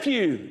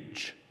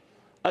refuge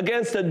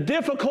against a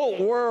difficult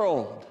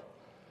world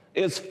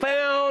is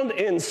found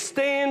in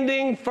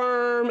standing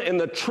firm in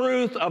the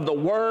truth of the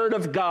Word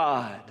of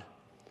God.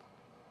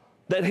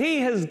 That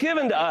He has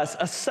given to us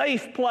a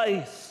safe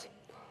place.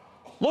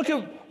 Look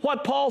at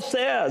what Paul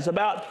says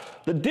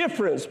about the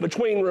difference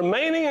between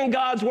remaining in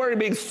God's Word and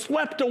being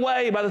swept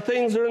away by the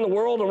things that are in the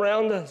world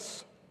around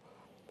us.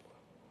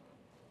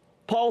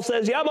 Paul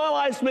says, yeah, my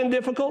life's been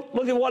difficult.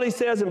 Look at what he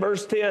says in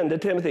verse 10 to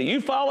Timothy.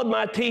 You followed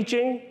my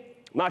teaching,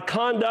 my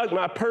conduct,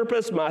 my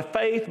purpose, my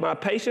faith, my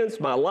patience,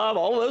 my love.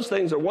 All of those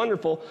things are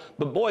wonderful.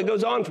 But boy, it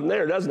goes on from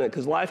there, doesn't it?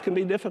 Because life can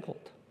be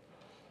difficult.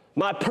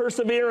 My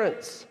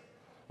perseverance,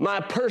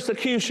 my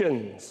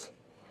persecutions,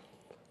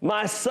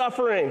 my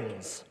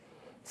sufferings,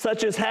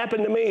 such as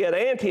happened to me at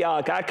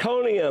Antioch,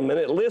 Iconium, and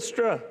at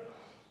Lystra.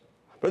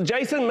 Brother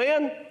Jason,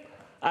 man,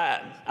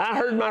 I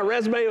heard my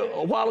resume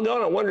a while ago,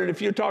 and I wondered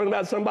if you're talking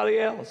about somebody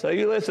else. So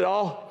you listed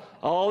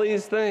all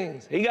these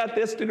things. He got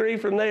this degree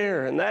from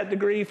there and that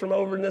degree from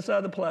over in this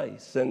other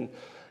place. And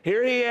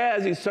here he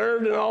has. He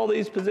served in all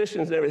these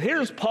positions and everything.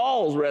 Here's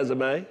Paul's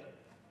resume.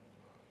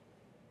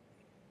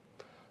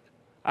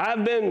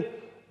 I've been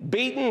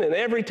beaten in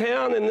every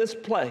town in this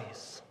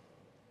place,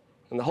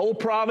 in the whole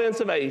province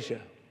of Asia.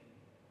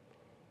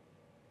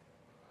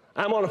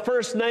 I'm on a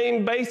first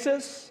name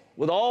basis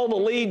with all the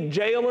lead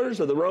jailers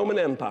of the Roman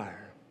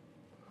Empire.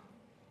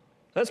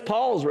 That's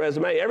Paul's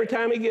resume every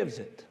time he gives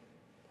it,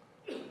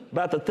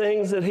 about the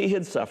things that he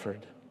had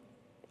suffered.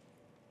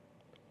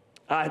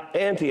 At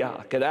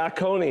Antioch, at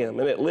Iconium,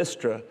 and at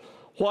Lystra,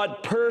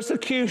 what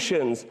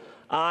persecutions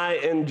I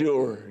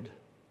endured.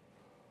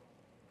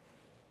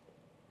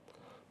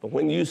 But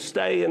when you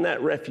stay in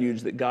that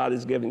refuge that God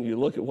has given you,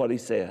 look at what he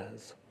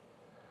says.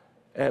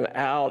 And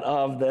out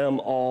of them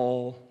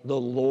all, the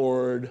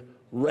Lord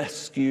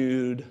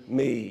rescued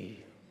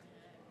me.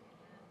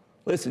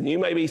 Listen, you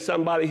may be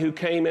somebody who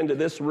came into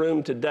this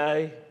room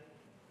today.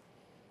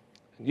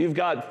 You've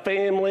got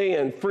family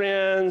and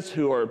friends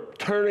who are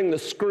turning the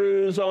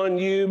screws on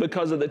you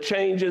because of the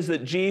changes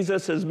that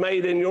Jesus has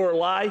made in your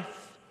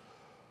life.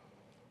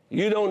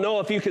 You don't know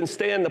if you can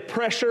stand the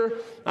pressure.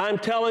 I'm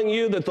telling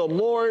you that the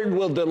Lord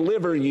will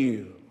deliver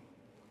you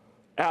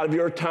out of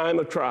your time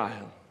of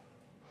trial.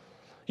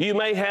 You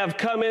may have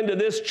come into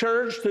this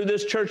church through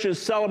this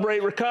church's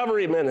Celebrate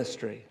Recovery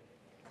ministry.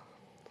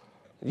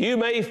 You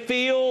may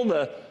feel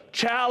the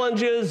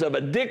challenges of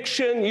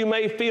addiction. You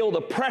may feel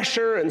the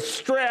pressure and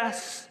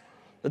stress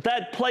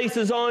that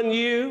places on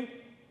you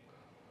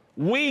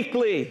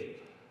weekly,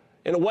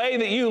 in a way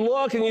that you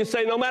look and you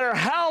say, no matter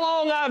how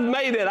long I've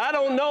made it, I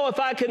don't know if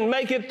I can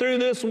make it through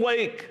this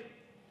week.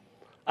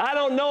 I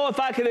don't know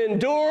if I can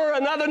endure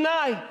another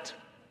night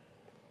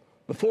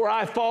before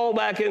I fall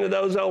back into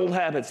those old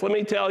habits. Let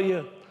me tell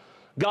you,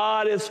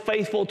 God is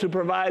faithful to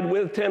provide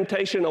with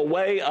temptation a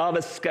way of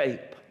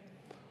escape.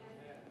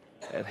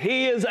 And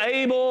he is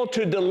able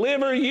to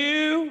deliver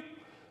you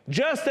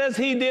just as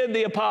he did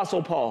the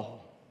Apostle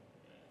Paul.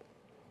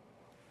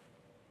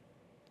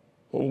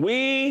 When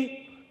we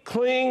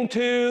cling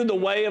to the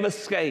way of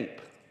escape,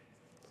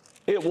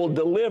 it will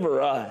deliver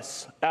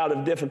us out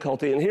of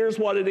difficulty. And here's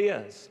what it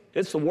is.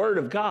 It's the Word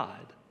of God.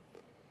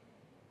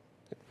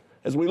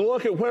 As we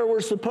look at where we're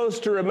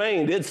supposed to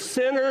remain, it's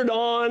centered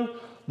on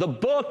the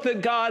book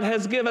that God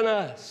has given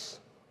us.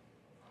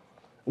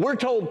 We're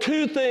told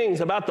two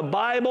things about the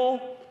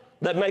Bible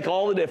that make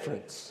all the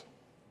difference.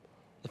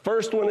 The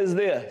first one is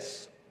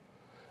this: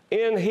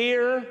 in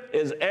here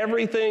is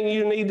everything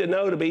you need to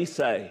know to be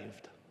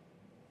saved.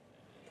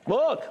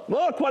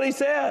 Look what he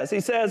says. He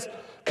says,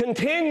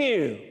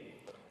 continue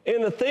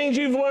in the things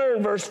you've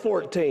learned, verse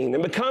 14,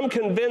 and become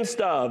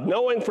convinced of,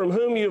 knowing from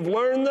whom you've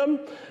learned them,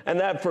 and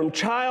that from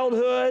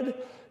childhood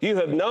you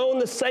have known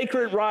the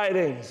sacred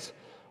writings,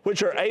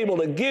 which are able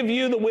to give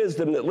you the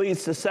wisdom that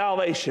leads to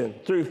salvation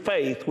through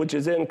faith, which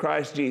is in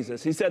Christ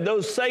Jesus. He said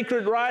those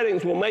sacred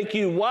writings will make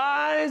you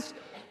wise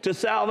to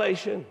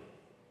salvation.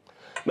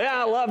 Man,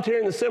 I loved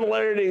hearing the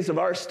similarities of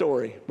our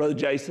story, Brother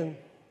Jason,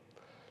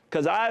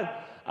 because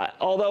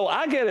although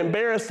I get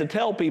embarrassed to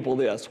tell people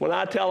this, when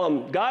I tell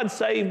them God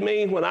saved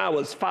me when I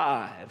was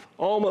 5,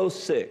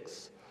 almost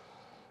 6.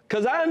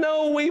 Because I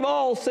know we've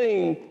all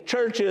seen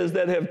churches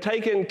that have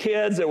taken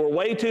kids that were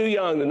way too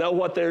young to know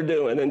what they're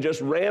doing and just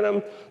ran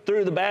them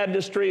through the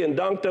baptistry and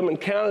dunked them and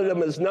counted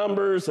them as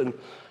numbers. And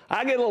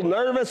I get a little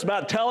nervous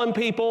about telling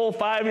people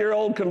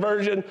 5-year-old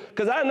conversion,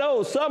 because I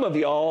know some of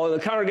y'all in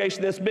a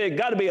congregation this big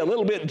got to be a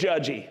little bit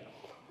judgy,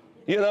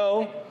 you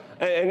know?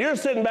 And you're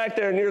sitting back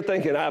there and you're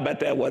thinking, I bet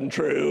that wasn't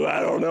true.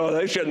 I don't know.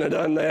 They shouldn't have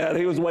done that.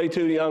 He was way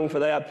too young for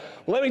that.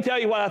 Well, let me tell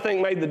you what I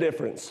think made the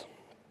difference.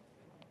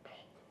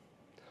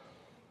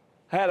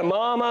 I had a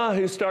mama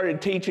who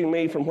started teaching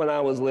me from when I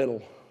was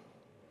little.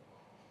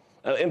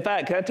 In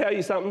fact, can I tell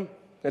you something?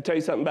 Can I tell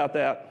you something about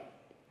that?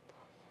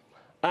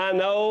 I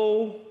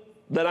know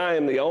that I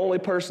am the only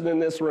person in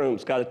this room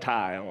that's got a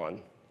tie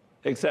on,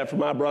 except for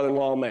my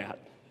brother-in-law, Matt.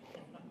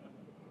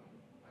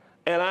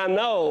 And I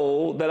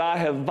know that I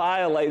have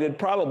violated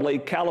probably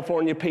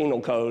California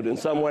Penal Code in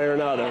some way or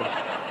another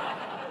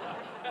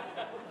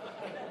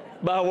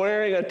by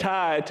wearing a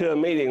tie to a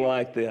meeting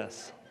like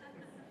this.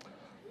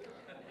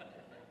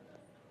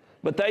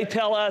 But they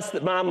tell us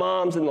that my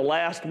mom's in the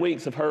last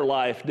weeks of her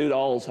life due to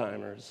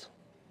Alzheimer's.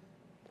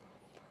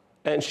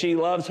 And she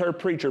loves her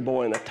preacher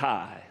boy in a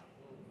tie.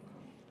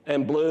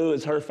 And blue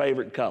is her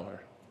favorite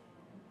color.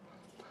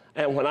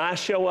 And when I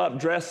show up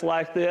dressed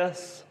like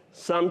this,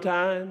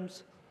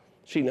 sometimes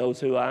she knows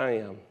who I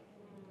am.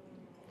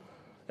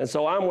 And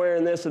so I'm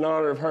wearing this in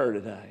honor of her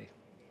today.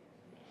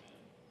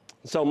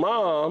 So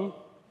Mom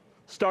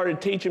started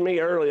teaching me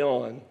early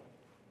on.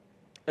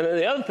 And then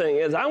the other thing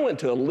is, I went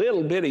to a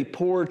little bitty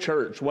poor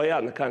church way out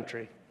in the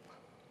country.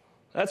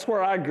 That's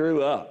where I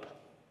grew up.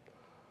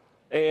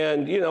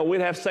 And, you know,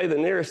 we'd have to say the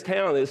nearest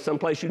town is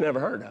someplace you never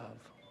heard of.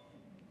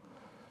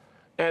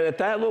 And at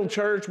that little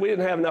church, we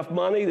didn't have enough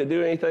money to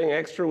do anything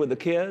extra with the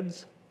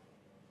kids.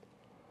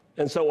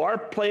 And so our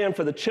plan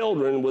for the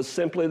children was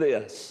simply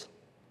this.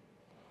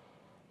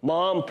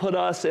 Mom put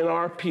us in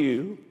our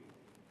pew,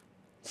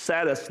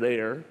 sat us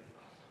there,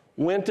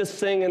 went to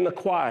sing in the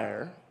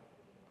choir,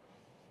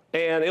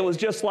 and it was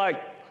just like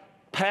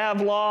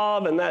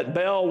Pavlov and that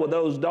bell with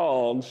those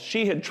dogs.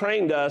 She had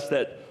trained us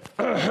that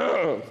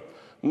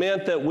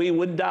meant that we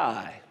would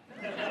die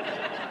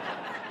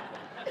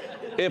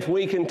if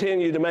we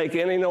continued to make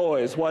any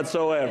noise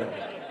whatsoever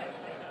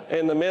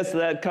in the midst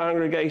of that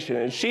congregation.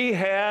 And she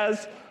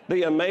has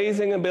the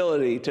amazing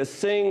ability to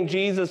sing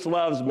Jesus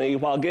Loves Me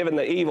while giving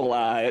the evil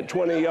eye at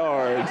 20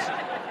 yards.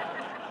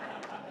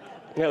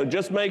 You know,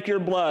 just make your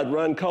blood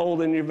run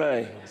cold in your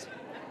veins.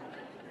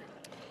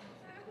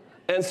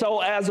 And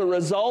so as a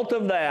result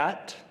of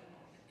that,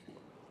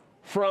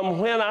 from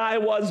when I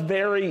was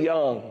very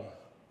young,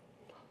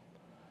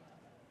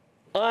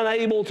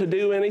 unable to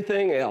do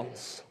anything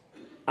else,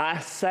 I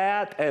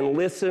sat and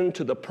listened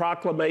to the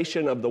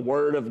proclamation of the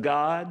Word of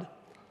God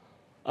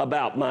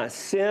about my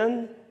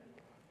sin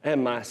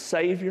and my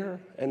Savior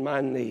and my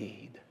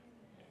need.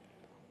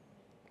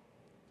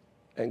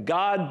 And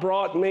God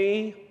brought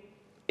me,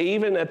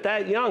 even at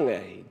that young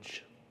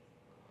age,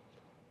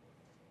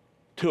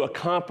 to a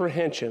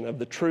comprehension of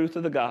the truth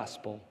of the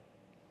gospel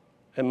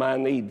and my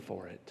need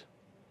for it.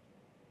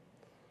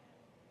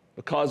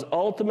 Because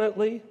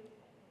ultimately,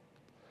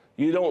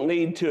 you don't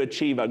need to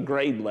achieve a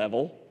grade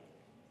level.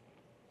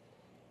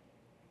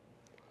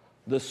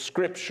 The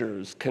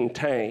Scriptures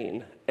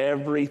contain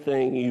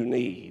everything you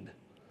need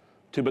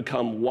to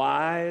become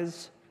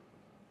wise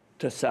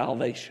to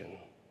salvation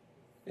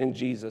in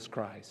Jesus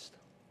Christ.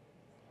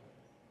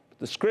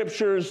 The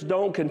Scriptures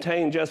don't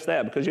contain just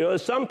that, because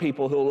there's some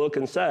people who look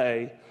and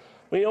say,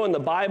 well, in the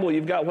Bible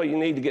you've got what you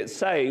need to get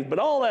saved, but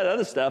all that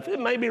other stuff, it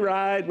may be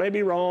right, may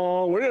be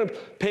wrong. We're going to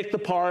pick the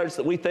parts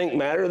that we think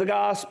matter to the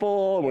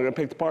gospel, and we're going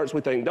to pick the parts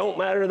we think don't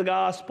matter to the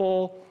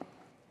gospel.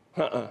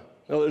 No,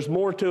 there's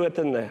more to it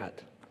than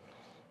that.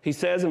 He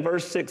says in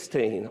verse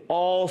 16,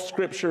 all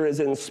Scripture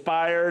is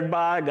inspired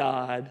by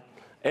God,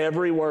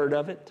 every word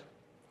of it,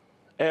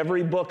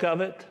 every book of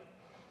it,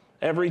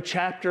 every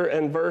chapter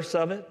and verse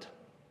of it.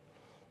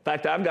 In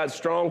fact, I've got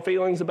strong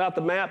feelings about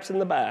the maps in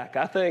the back.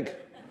 I think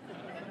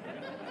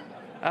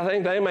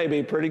they may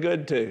be pretty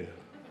good too.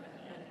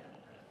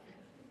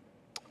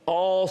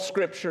 All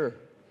Scripture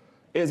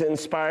is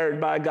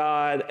inspired by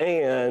God,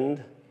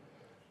 and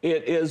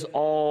it is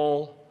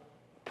all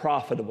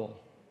profitable.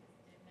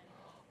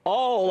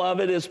 All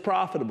of it is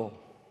profitable.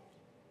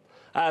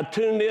 I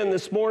tuned in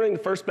this morning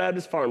to First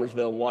Baptist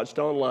Farmersville and watched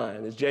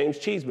online as James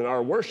Cheeseman,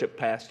 our worship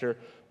pastor,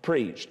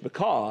 preached,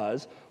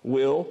 because,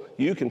 Will,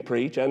 you can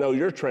preach. I know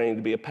you're trained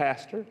to be a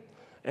pastor,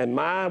 and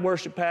my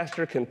worship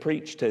pastor can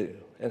preach too.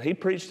 And he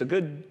preached a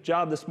good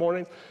job this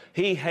morning.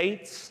 He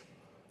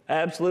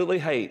absolutely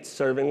hates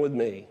serving with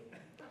me,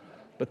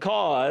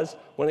 because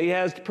when he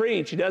has to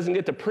preach, he doesn't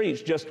get to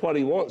preach just what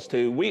he wants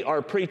to. We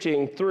are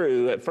preaching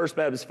through, at First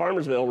Baptist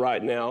Farmersville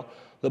right now,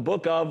 the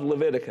book of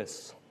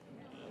Leviticus.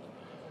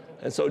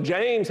 And so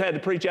James had to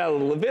preach out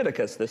of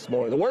Leviticus this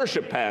morning. The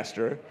worship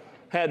pastor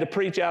had to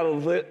preach out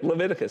of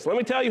Leviticus. Let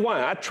me tell you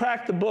why. I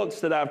tracked the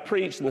books that I've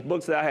preached and the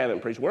books that I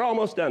haven't preached. We're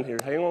almost done here.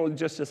 Hang on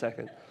just a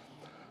second.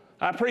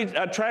 I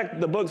tracked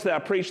the books that I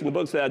preach and the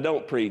books that I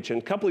don't preach. And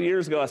a couple of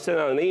years ago, I sent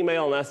out an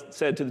email and I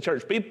said to the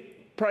church, be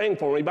praying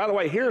for me. By the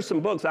way, here are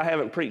some books I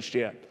haven't preached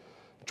yet,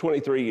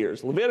 23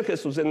 years.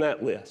 Leviticus was in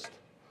that list.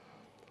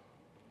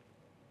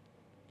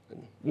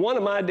 One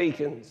of my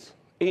deacons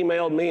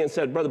emailed me and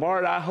said, Brother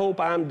Bart, I hope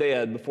I'm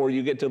dead before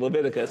you get to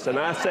Leviticus. And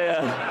I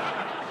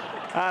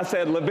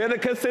said,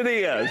 Leviticus it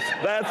is.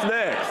 That's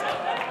next.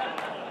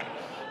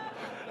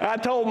 I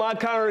told my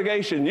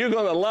congregation, you're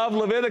going to love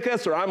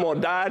Leviticus or I'm going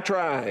to die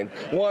trying,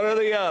 one or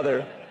the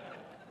other.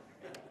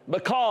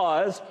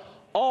 Because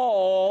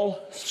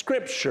all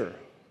Scripture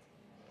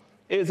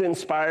is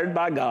inspired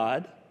by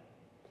God,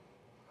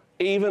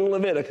 even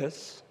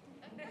Leviticus,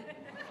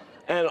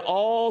 and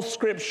all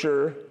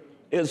Scripture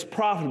is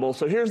profitable.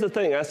 So here's the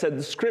thing. I said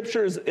the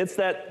Scriptures, it's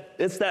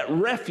that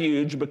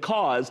refuge,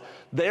 because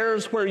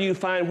there's where you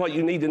find what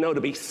you need to know to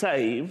be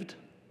saved.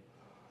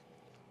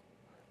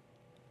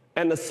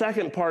 And the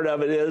second part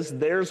of it is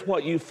there's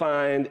what you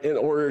find in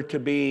order to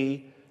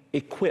be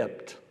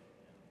equipped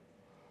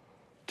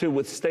to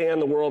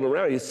withstand the world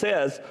around you. It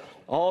says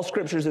all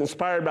Scripture is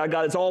inspired by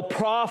God. It's all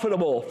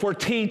profitable for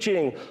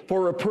teaching,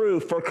 for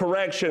reproof, for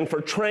correction, for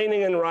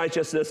training in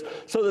righteousness,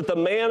 so that the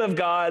man of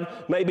God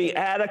may be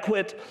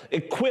adequate,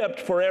 equipped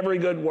for every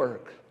good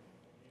work.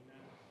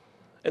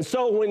 And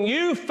so when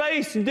you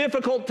face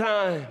difficult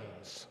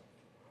times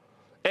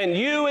and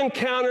you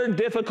encounter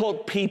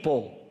difficult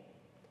people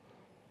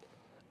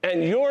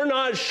and you're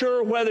not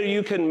sure whether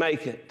you can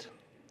make it,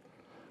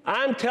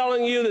 I'm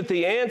telling you that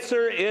the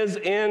answer is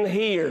in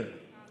here.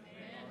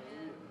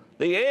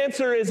 The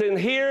answer is in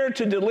here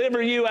to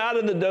deliver you out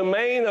of the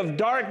domain of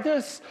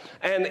darkness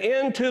and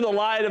into the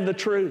light of the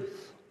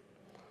truth.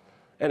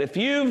 And if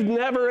you've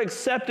never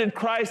accepted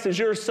Christ as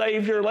your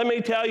Savior, let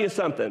me tell you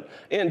something.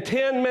 In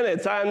 10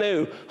 minutes, I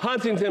knew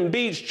Huntington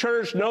Beach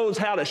Church knows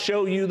how to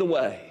show you the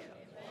way.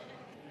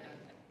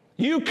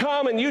 You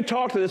come and you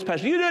talk to this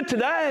pastor. You do it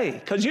today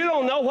because you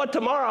don't know what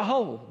tomorrow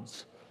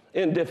holds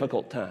in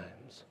difficult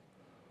times.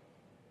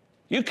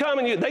 You come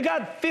and they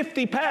got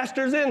 50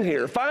 pastors in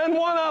here. Find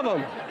one of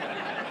them.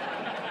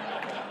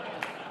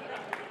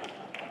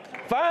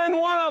 Find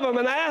one of them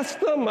and ask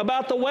them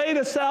about the way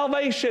to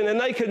salvation, and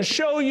they can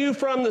show you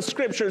from the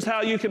scriptures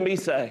how you can be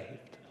saved.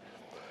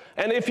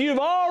 And if you've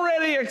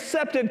already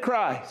accepted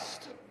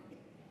Christ,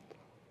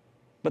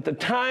 but the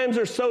times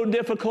are so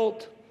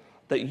difficult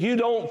that you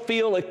don't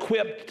feel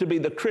equipped to be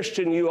the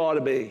Christian you ought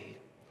to be,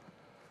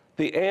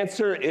 the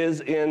answer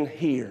is in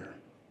here.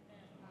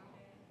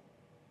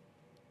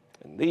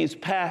 And these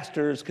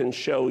pastors can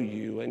show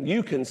you, and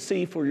you can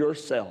see for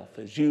yourself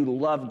as you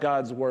love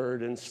God's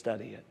word and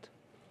study it,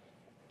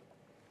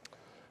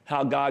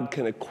 how God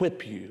can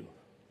equip you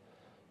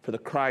for the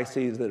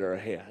crises that are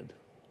ahead.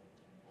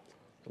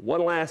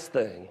 One last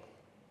thing.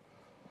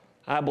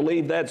 I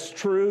believe that's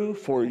true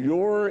for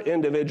your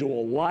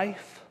individual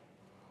life.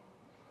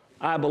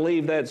 I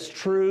believe that's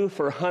true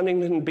for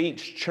Huntington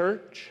Beach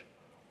Church.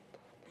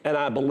 And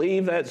I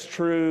believe that's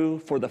true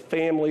for the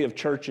family of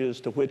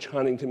churches to which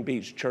Huntington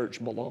Beach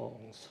Church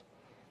belongs,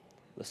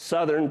 the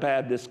Southern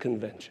Baptist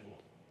Convention.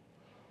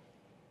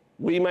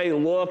 We may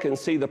look and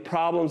see the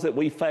problems that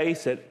we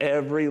face at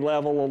every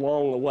level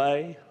along the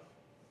way,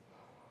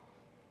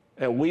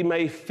 and we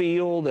may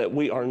feel that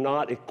we are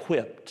not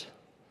equipped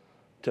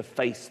to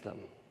face them.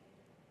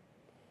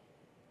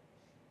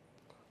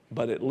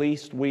 But at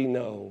least we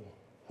know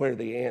where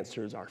the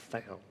answers are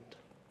found.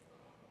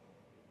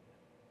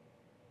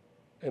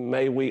 And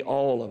may we,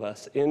 all of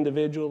us,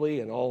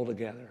 individually and all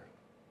together,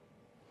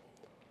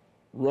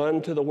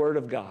 run to the Word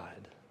of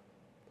God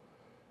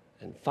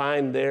and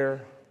find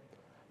there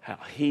how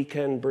He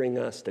can bring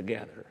us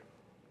together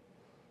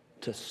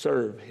to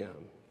serve Him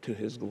to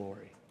His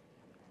glory.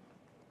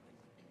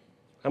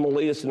 I'm going to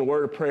lead us in a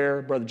word of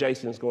prayer. Brother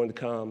Jason is going to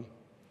come.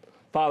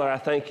 Father, I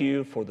thank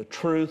you for the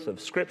truth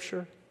of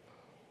Scripture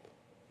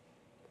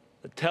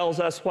that tells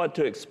us what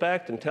to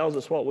expect and tells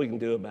us what we can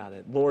do about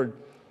it. Lord,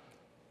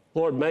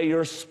 may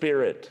your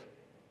Spirit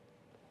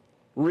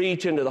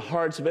reach into the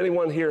hearts of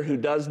anyone here who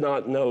does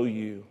not know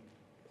you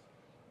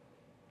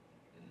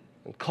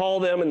and call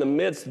them in the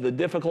midst of the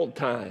difficult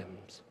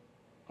times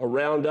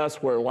around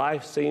us where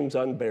life seems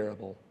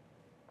unbearable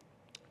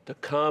to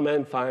come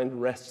and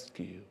find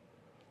rescue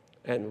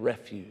and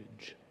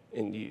refuge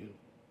in you.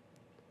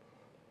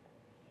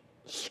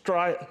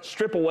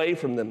 Strip away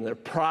from them their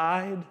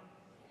pride.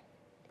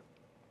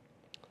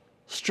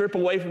 Strip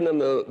away from them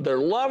their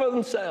love of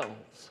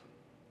themselves.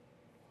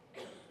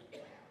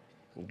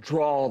 And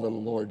draw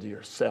them, Lord, to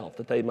yourself,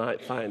 that they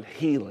might find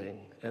healing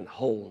and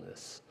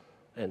wholeness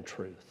and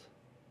truth.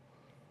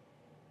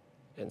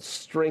 And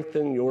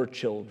strengthen your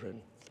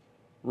children.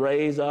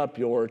 Raise up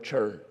your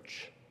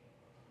church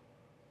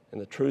in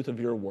the truth of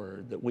your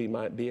word, that we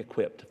might be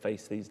equipped to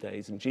face these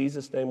days. In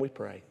Jesus' name we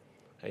pray.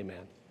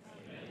 Amen.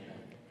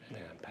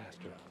 Amen.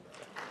 Pastor.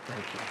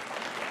 Thank you.